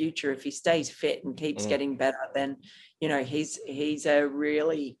for the future. If he stays fit and keeps getting better, then he's a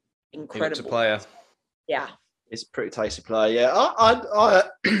really incredible player. Yeah, he's a pretty tasty player. Yeah, I'm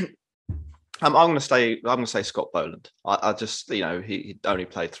going to say Scott Boland. I just he only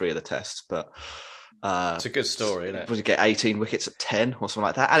played 3 of the tests, but. It's a good story, isn't it? Would he get 18 wickets at 10 or something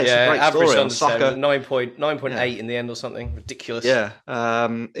like that? And it's a great average story on soccer. 9.8 in the end or something. Ridiculous. Yeah.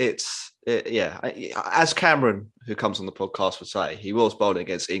 As Cameron, who comes on the podcast, would say, he was bowling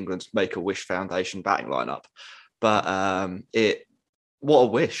against England's Make-A-Wish Foundation batting lineup. But what a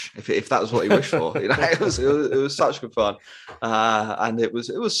wish, if that was what he wished for. It was such good fun. And it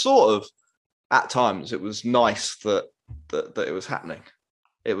was sort of, at times, it was nice that it was happening.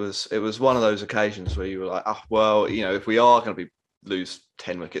 It was one of those occasions where you were like, oh, well, if we are going to lose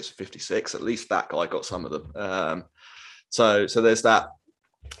 10 wickets for 56, at least that guy got some of them. So there's that.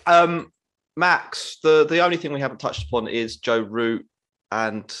 Max, the only thing we haven't touched upon is Joe Root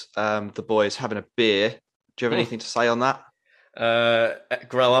and the boys having a beer. Do you have anything to say on that?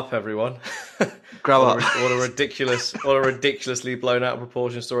 Grow up, everyone. Grow up. What a ridiculously blown out of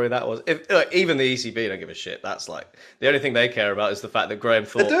proportion story that was. Even the ECB don't give a shit. That's like the only thing they care about is the fact that Graham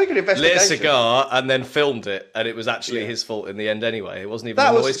thought lit a cigar and then filmed it, and it was actually his fault in the end anyway. It wasn't even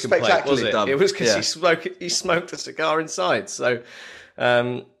a noise complaint, was it? Dumb. It was because he smoked a cigar inside. So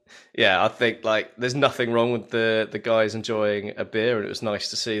Yeah, I think like there's nothing wrong with the guys enjoying a beer, and it was nice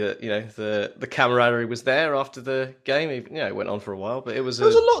to see that the camaraderie was there after the game. Even, it went on for a while, but there was a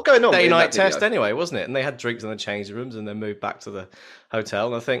lot going on. Day-night test anyway, wasn't it? And they had drinks in the changing rooms, and then moved back to the hotel.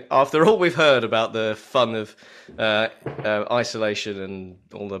 And I think after all we've heard about the fun of isolation and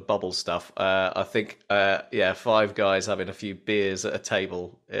all the bubble stuff, I think 5 guys having a few beers at a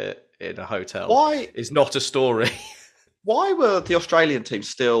table in a hotel is not a story. Why were the Australian team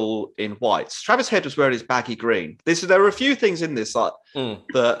still in whites? Travis Head was wearing his baggy green. There were a few things in this that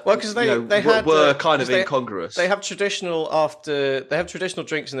because they were kind of incongruous. They have traditional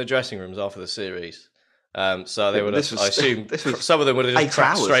drinks in the dressing rooms after the series. So they would have, I assume, some of them would have just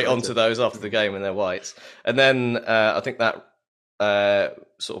cracked straight onto those after the game in their whites. And then I think that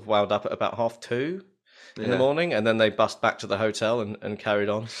sort of wound up at about 2:30 in the morning, and then they bust back to the hotel and carried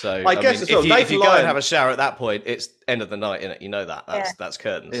on. So I guess if you go and have a shower at that point, it's end of the night, innit? You know that's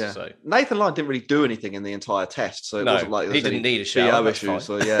curtains. Yeah. So Nathan Lyon didn't really do anything in the entire test, so it wasn't like he didn't need a shower. Issues,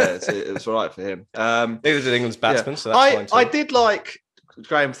 so it was all right for him. Neither did England's batsman, so that's fine too. I did like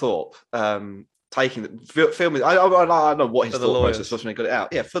Graham Thorpe taking the filming. I don't know what his thought process was when he got it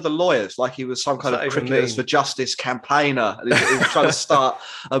out. Yeah, for the lawyers, like he was some kind of Cricketers for Justice campaigner. He was trying to start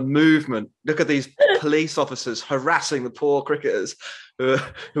a movement. Look at these police officers harassing the poor cricketers who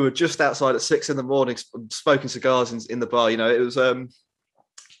were just outside at 6 a.m, smoking cigars in the bar. It was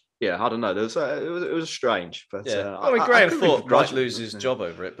I don't know. It was strange, but Graham Thorpe might lose his job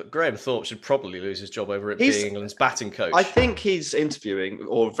over it, but Graham Thorpe should probably lose his job over it being England's batting coach. I think he's interviewing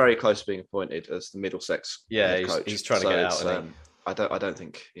or very close to being appointed as the Middlesex coach. He's trying to get out. I don't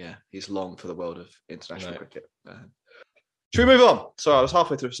think he's long for the world of international cricket. Should we move on? Sorry, I was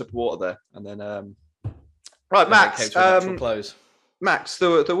halfway through a sip of water there, and then right, Max. Max,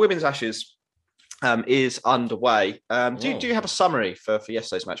 the women's Ashes is underway. Do you have a summary for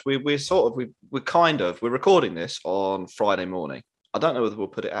yesterday's match? We're recording this on Friday morning. I don't know whether we'll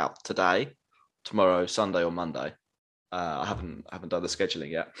put it out today, tomorrow, Sunday, or Monday. I haven't done the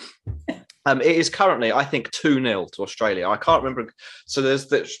scheduling yet. It is currently, I think, 2-0 to Australia. I can't remember. So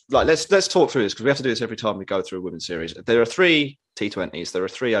let's talk through this because we have to do this every time we go through a women's series. There are 3 T20s, there are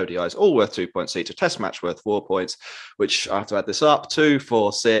 3 ODIs, all worth 2 points each. A Test match worth 4 points, which I have to add this up: 2,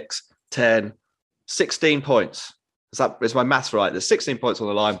 4, 6, 10. 16 points. Is my maths right? There's 16 points on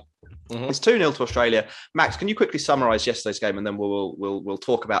the line. Mm-hmm. It's 2-0 to Australia. Max, can you quickly summarise yesterday's game, and then we'll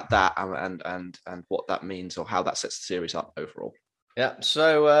talk about that and what that means or how that sets the series up overall. Yeah.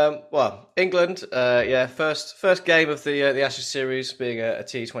 So England. First game of the Ashes series being a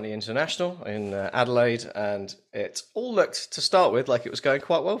T20 international in Adelaide, and it all looked to start with like it was going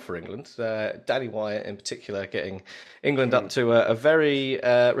quite well for England. Danny Wyatt in particular getting England up to a very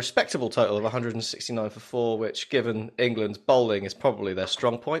respectable total of 169 for 4, which, given England's bowling, is probably their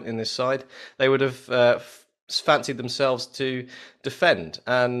strong point in this side. They would have fancied themselves to defend,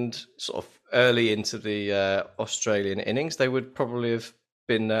 and sort of early into the Australian innings, they would probably have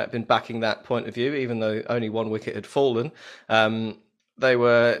been backing that point of view, even though only 1 wicket had fallen.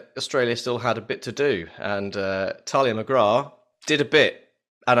 Australia still had a bit to do, and Tahlia McGrath did a bit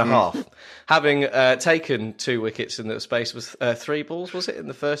and a half, having taken 2 wickets in the space with 3 balls, was it, in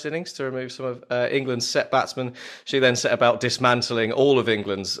the first innings to remove some of England's set batsmen. She then set about dismantling all of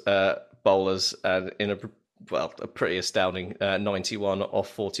England's bowlers in a pretty astounding 91 off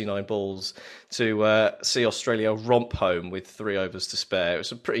 49 balls to see Australia romp home with 3 overs to spare. It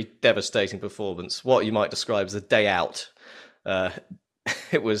was a pretty devastating performance, what you might describe as a day out.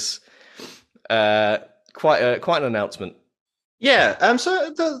 It was quite an announcement. Yeah,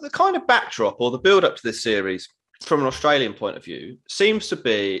 so the kind of backdrop or the build-up to this series from an Australian point of view seems to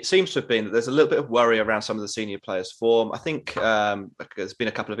have been that there's a little bit of worry around some of the senior players' form. I think there's been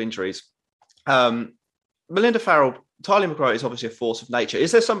a couple of injuries. Melinda, Farrell, Tahlia McGrath is obviously a force of nature.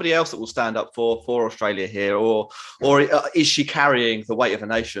 Is there somebody else that will stand up for Australia here, or is she carrying the weight of a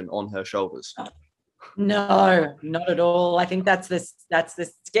nation on her shoulders? No, not at all. I think that's the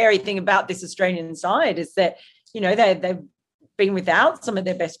scary thing about this Australian side is that they've been without some of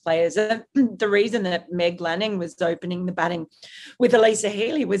their best players. And the reason that Meg Lanning was opening the batting with Elisa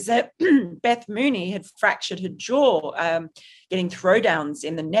Healy was that Beth Mooney had fractured her jaw, getting throwdowns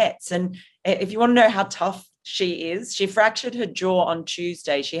in the nets. And if you want to know how tough she is, she fractured her jaw on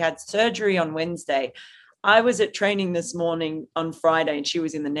Tuesday. She had surgery on Wednesday. I was at training this morning on Friday and she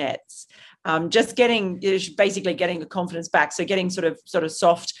was in the nets. Basically getting the confidence back. So getting sort of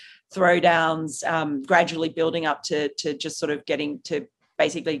soft throwdowns, gradually building up to just sort of getting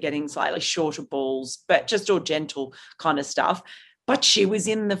slightly shorter balls, but just all gentle kind of stuff. But she was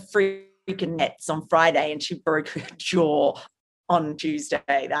in the freaking nets on Friday and she broke her jaw on Tuesday.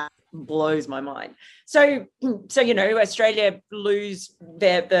 That blows my mind. So Australia lose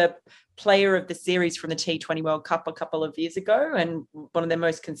the player of the series from the T20 World Cup a couple of years ago, and one of their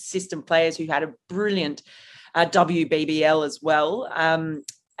most consistent players who had a brilliant WBBL as well.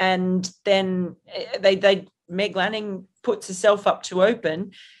 And then Meg Lanning puts herself up to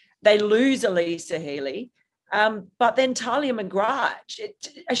open. They lose Elisa Healy. But then Tahlia McGrath,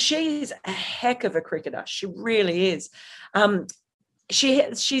 she's a heck of a cricketer. She really is.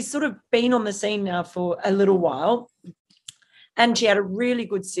 She's sort of been on the scene now for a little while, and she had a really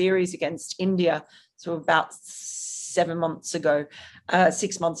good series against India, so about 6 months ago.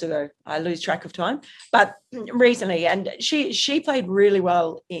 I lose track of time, but recently, and she played really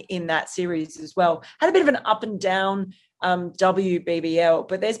well in that series as well. Had a bit of an up and down WBBL,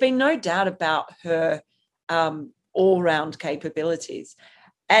 but there's been no doubt about her all-round capabilities.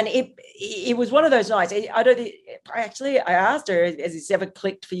 And it was one of those nights. I asked her, has this ever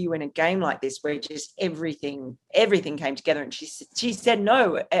clicked for you in a game like this where just everything came together? And she said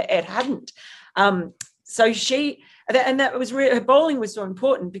no, it hadn't. So that was really, her bowling was so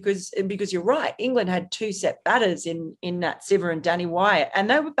important because you're right. England had 2 set batters in Nat Siver and Danny Wyatt, and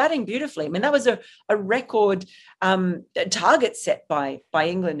they were batting beautifully. I mean, that was a record target set by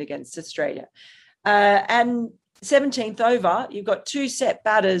England against Australia. And 17th over, you've got 2 set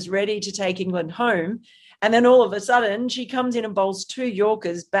batters ready to take England home. And then all of a sudden she comes in and bowls 2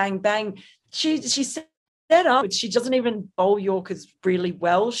 Yorkers, bang, bang. She's set up, but she doesn't even bowl Yorkers really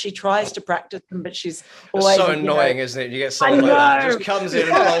well. She tries to practice them, but she's always... It's so annoying, isn't it? You get someone like that who just comes in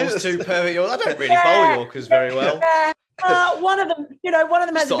and bowls 2 perfect Yorkers. I don't really bowl Yorkers very well. One of them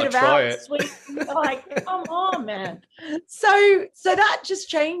has a bit of outsweep. Like, come on, man. So that just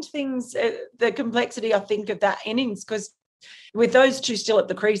changed things, the complexity, I think, of that innings, because with those 2 still at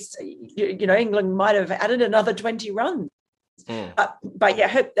the crease, England might have added another 20 runs. But yeah,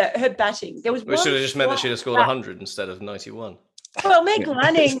 her batting. There was. We should have just meant that she'd have scored 100 instead of 91. Well,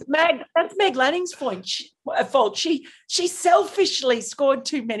 that's Meg Lanning's fault. She selfishly scored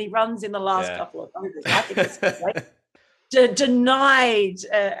too many runs in the last couple of overs. I think it's great. Denied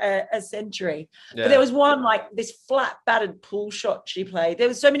a century. But there was one, like this flat batted pull shot she played. There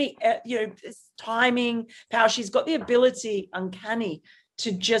was so many, timing, power. She's got the ability, uncanny,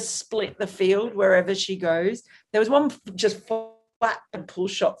 to just split the field wherever she goes. There was one just flat and pull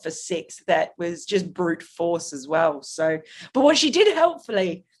shot for 6 that was just brute force as well. So, but what she did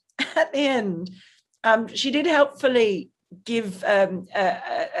helpfully at the end, she did helpfully give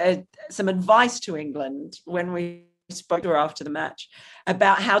some advice to England when we spoke to her after the match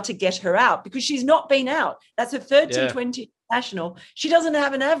about how to get her out, because she's not been out. That's her third T20 national. She doesn't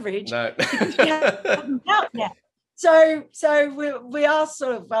have an average. No. Because she hasn't out yet. So we are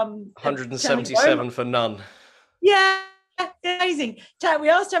sort of 177 for none. Yeah, amazing. We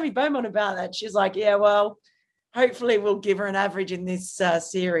asked Tammy Beaumont about that. She's like, yeah, well, hopefully we'll give her an average in this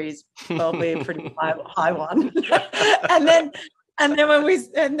series. Probably a pretty high one. And then when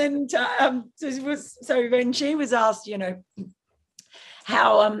she was asked,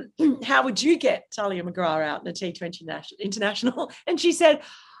 how would you get Tahlia McGrath out in a T20 international? And she said,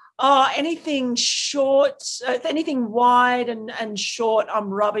 anything short, anything wide and short, I'm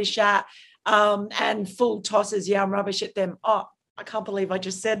rubbish at. And full tosses, I'm rubbish at them. Oh, I can't believe I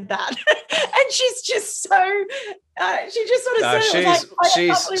just said that. And she's just so, she just sort of said,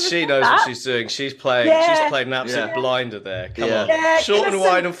 she knows what she's doing. She's playing an absolute blinder there. Come on. Short and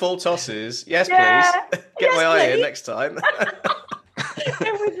wide and full tosses. Yes, please. Get my eye in next time.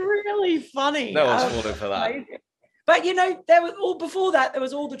 It was really funny. No one's falling for that. Amazing. But, there was before that, there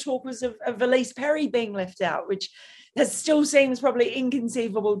was all the talk of Elise Perry being left out, which still seems probably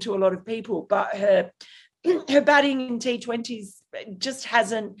inconceivable to a lot of people. But her batting in T20s just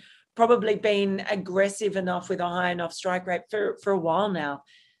hasn't probably been aggressive enough with a high enough strike rate for a while now.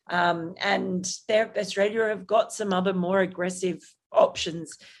 And Australia have got some other more aggressive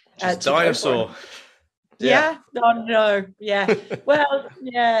options. Dinosaur. Yeah. Oh, no. Yeah. Well,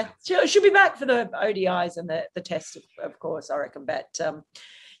 yeah. She'll be back for the ODIs and the test, of course, I reckon. But,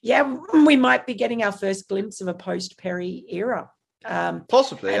 we might be getting our first glimpse of a post-Perry era.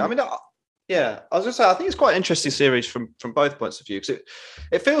 Possibly. I was going to say, I think it's quite an interesting series from both points of view, because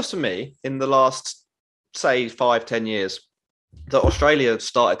it feels to me in the last, say, 5-10 years that Australia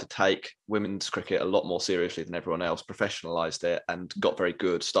started to take women's cricket a lot more seriously than everyone else, professionalised it and got very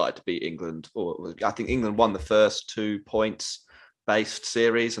good, started to beat England. I think England won the first 2 points-based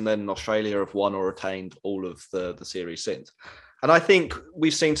series, and then Australia have won or retained all of the series since. And I think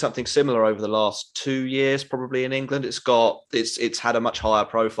we've seen something similar over the last 2 years, probably in England. It's had a much higher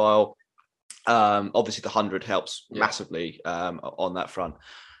profile. Obviously, the 100 helps massively on that front.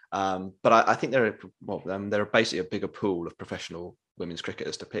 But I think there are basically a bigger pool of professional women's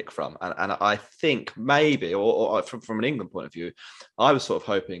cricketers to pick from. And I think maybe, or from an England point of view, I was sort of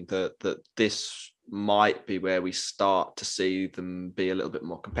hoping that this might be where we start to see them be a little bit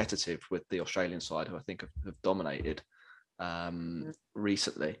more competitive with the Australian side, who I think have dominated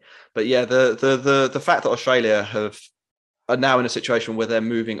recently. But yeah, the fact that Australia are now in a situation where they're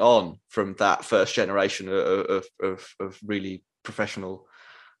moving on from that first generation of really professional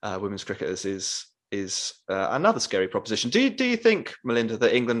women's cricketers is another scary proposition. Do you think, Melinda,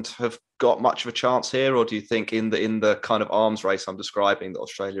 that England have got much of a chance here, or do you think in the kind of arms race I'm describing that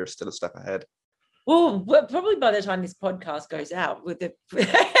Australia is still a step ahead? Well, probably by the time this podcast goes out, with the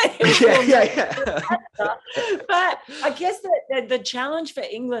But I guess that the challenge for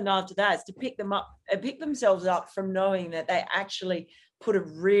England after that is to pick themselves up from knowing that they actually put a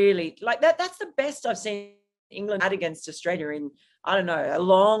really like that. That's the best I've seen England had against Australia in, I don't know, a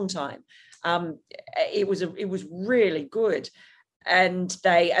long time. It was really good. And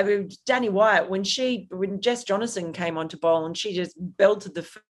Danny Wyatt, when Jess Jonathan came on to bowl and she just belted the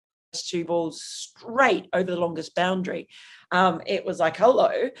first two balls straight over the longest boundary, it was like,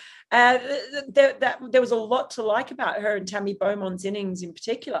 hello. There was a lot to like about her and Tammy Beaumont's innings in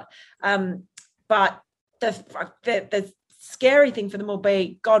particular. But the scary thing for them will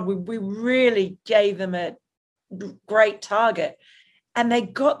be, God, we really gave them a great target. And they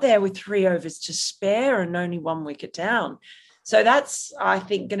got there with 3 overs to spare and only 1 wicket down. So that's, I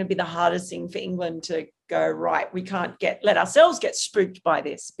think, going to be the hardest thing for England to go, right, we can't let ourselves get spooked by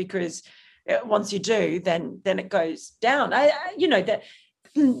this, because once you do, then it goes down. That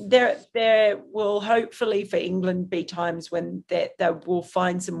there will hopefully for England be times when they will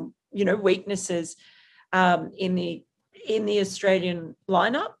find some, weaknesses in the Australian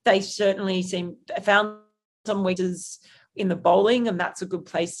lineup. They certainly found some weaknesses in the bowling, and that's a good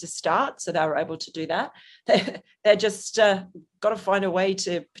place to start. So they were able to do that. They're just got to find a way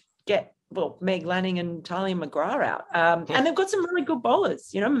to get Meg Lanning and Tahlia McGrath out. And they've got some really good bowlers.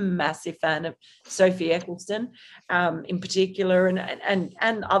 I'm a massive fan of Sophie Eccleston in particular,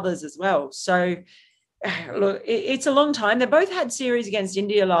 and others as well. So look, it's a long time. They both had series against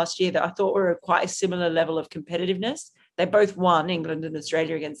India last year that I thought were quite a similar level of competitiveness. They both won, England and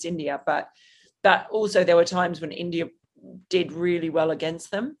Australia, against India, but also there were times when India did really well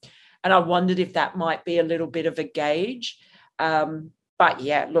against them. And I wondered if that might be a little bit of a gauge. But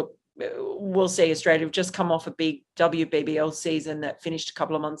yeah, look, we'll see. Australia have just come off a big WBBL season that finished a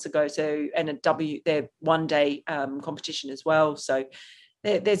couple of months ago. And their one-day competition as well. So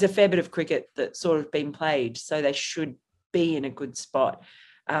there's a fair bit of cricket that's sort of been played. So they should be in a good spot.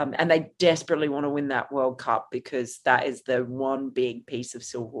 And they desperately want to win that World Cup, because that is the one big piece of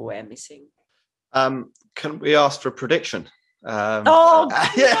silverware missing. Can we ask for a prediction? I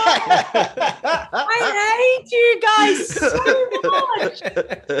hate you guys so much.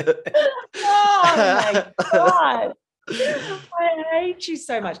 Oh my God. I hate you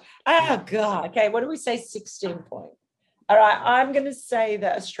so much. Oh God. Okay, what do we say? 16 points. All right, I'm going to say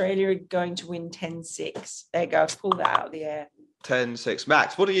that Australia are going to win 10-6. There you go. Pull that out of the air. 10-6.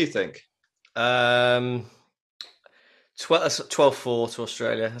 Max, what do you think? 12-4 to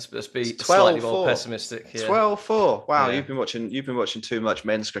Australia. Let's be slightly more pessimistic. Yeah. 12-4. Wow, yeah. You've been watching too much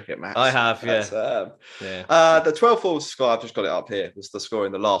men's cricket, Max. I have, yeah. The 12-4 score, I've just got it up here, was the score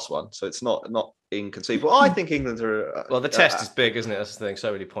in the last one, so it's not inconceivable. I think England are. Well, the test is big, isn't it? That's the thing.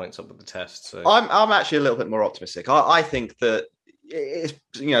 So many points up with the test. So. I'm actually a little bit more optimistic. I think that. It's,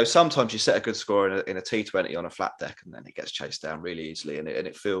 sometimes you set a good score in a T20 on a flat deck, and then it gets chased down really easily, and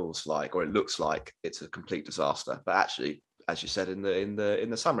it feels like, or it looks like, it's a complete disaster. But actually, as you said in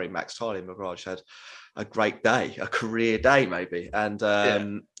the summary, Max, Tahlia McGrath had a great day, a career day maybe,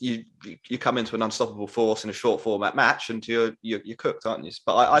 and you come into an unstoppable force in a short format match, and you're cooked, aren't you?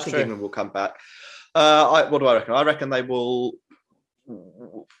 But I think England will come back. What do I reckon? I reckon they will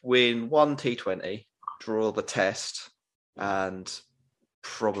win 1 T20, draw the test, and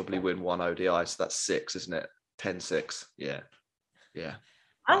probably win 1 ODI. So that's 6, isn't it? 10-6. Yeah.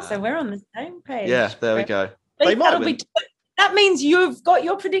 So we're on the same page. Yeah, there we go. They might win. That means you've got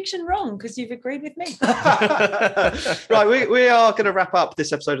your prediction wrong, because you've agreed with me. Right, we are going to wrap up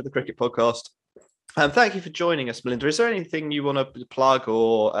this episode of the Cricket Podcast. Thank you for joining us, Melinda. Is there anything you want to plug,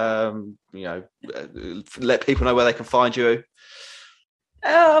 or let people know where they can find you?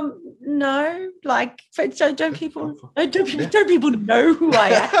 No, so don't people know who I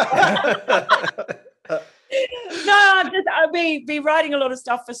am? No, I'll be writing a lot of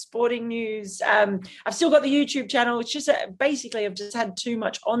stuff for Sporting News. I've still got the YouTube channel. It's just basically I've just had too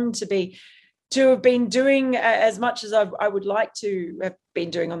much on to be to have been doing as much as I would like to have been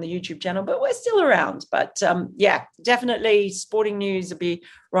doing on the YouTube channel, but we're still around. But definitely sporting news. I'll be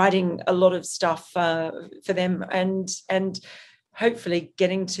writing a lot of stuff for them and hopefully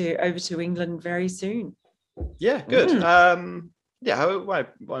getting over to England very soon. Yeah, good. It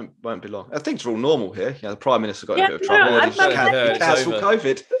won't be long. Things are all normal here. The Prime Minister got in a bit of trouble. Cancel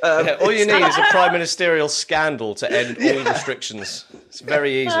COVID. All you need is a prime ministerial scandal to end all restrictions. It's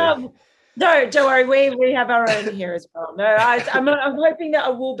very easy. No, don't worry. We have our own here as well. No, I'm hoping that I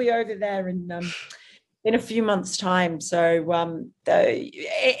will be over there in a few months' time. So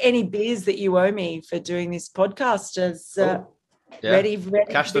any beers that you owe me for doing this podcast is ready.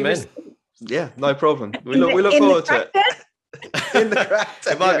 Cash them in. Yeah, no problem. We look forward to it. In the crack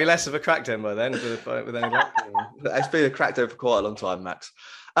den. It might be less of a crack den by then with any luck. It's been a crack den for quite a long time, Max.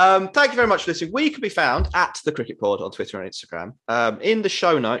 Thank you very much for listening. We can be found at The Cricket Pod on Twitter and Instagram. In the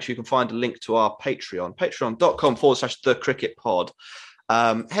show notes, you can find a link to our Patreon, patreon.com/The Cricket Pod.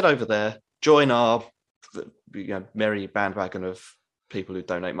 Head over there, join our merry bandwagon of people who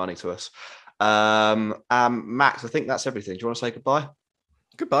donate money to us. Max, I think that's everything. Do you want to say goodbye?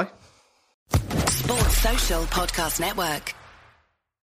 Goodbye. Sports Social Podcast Network.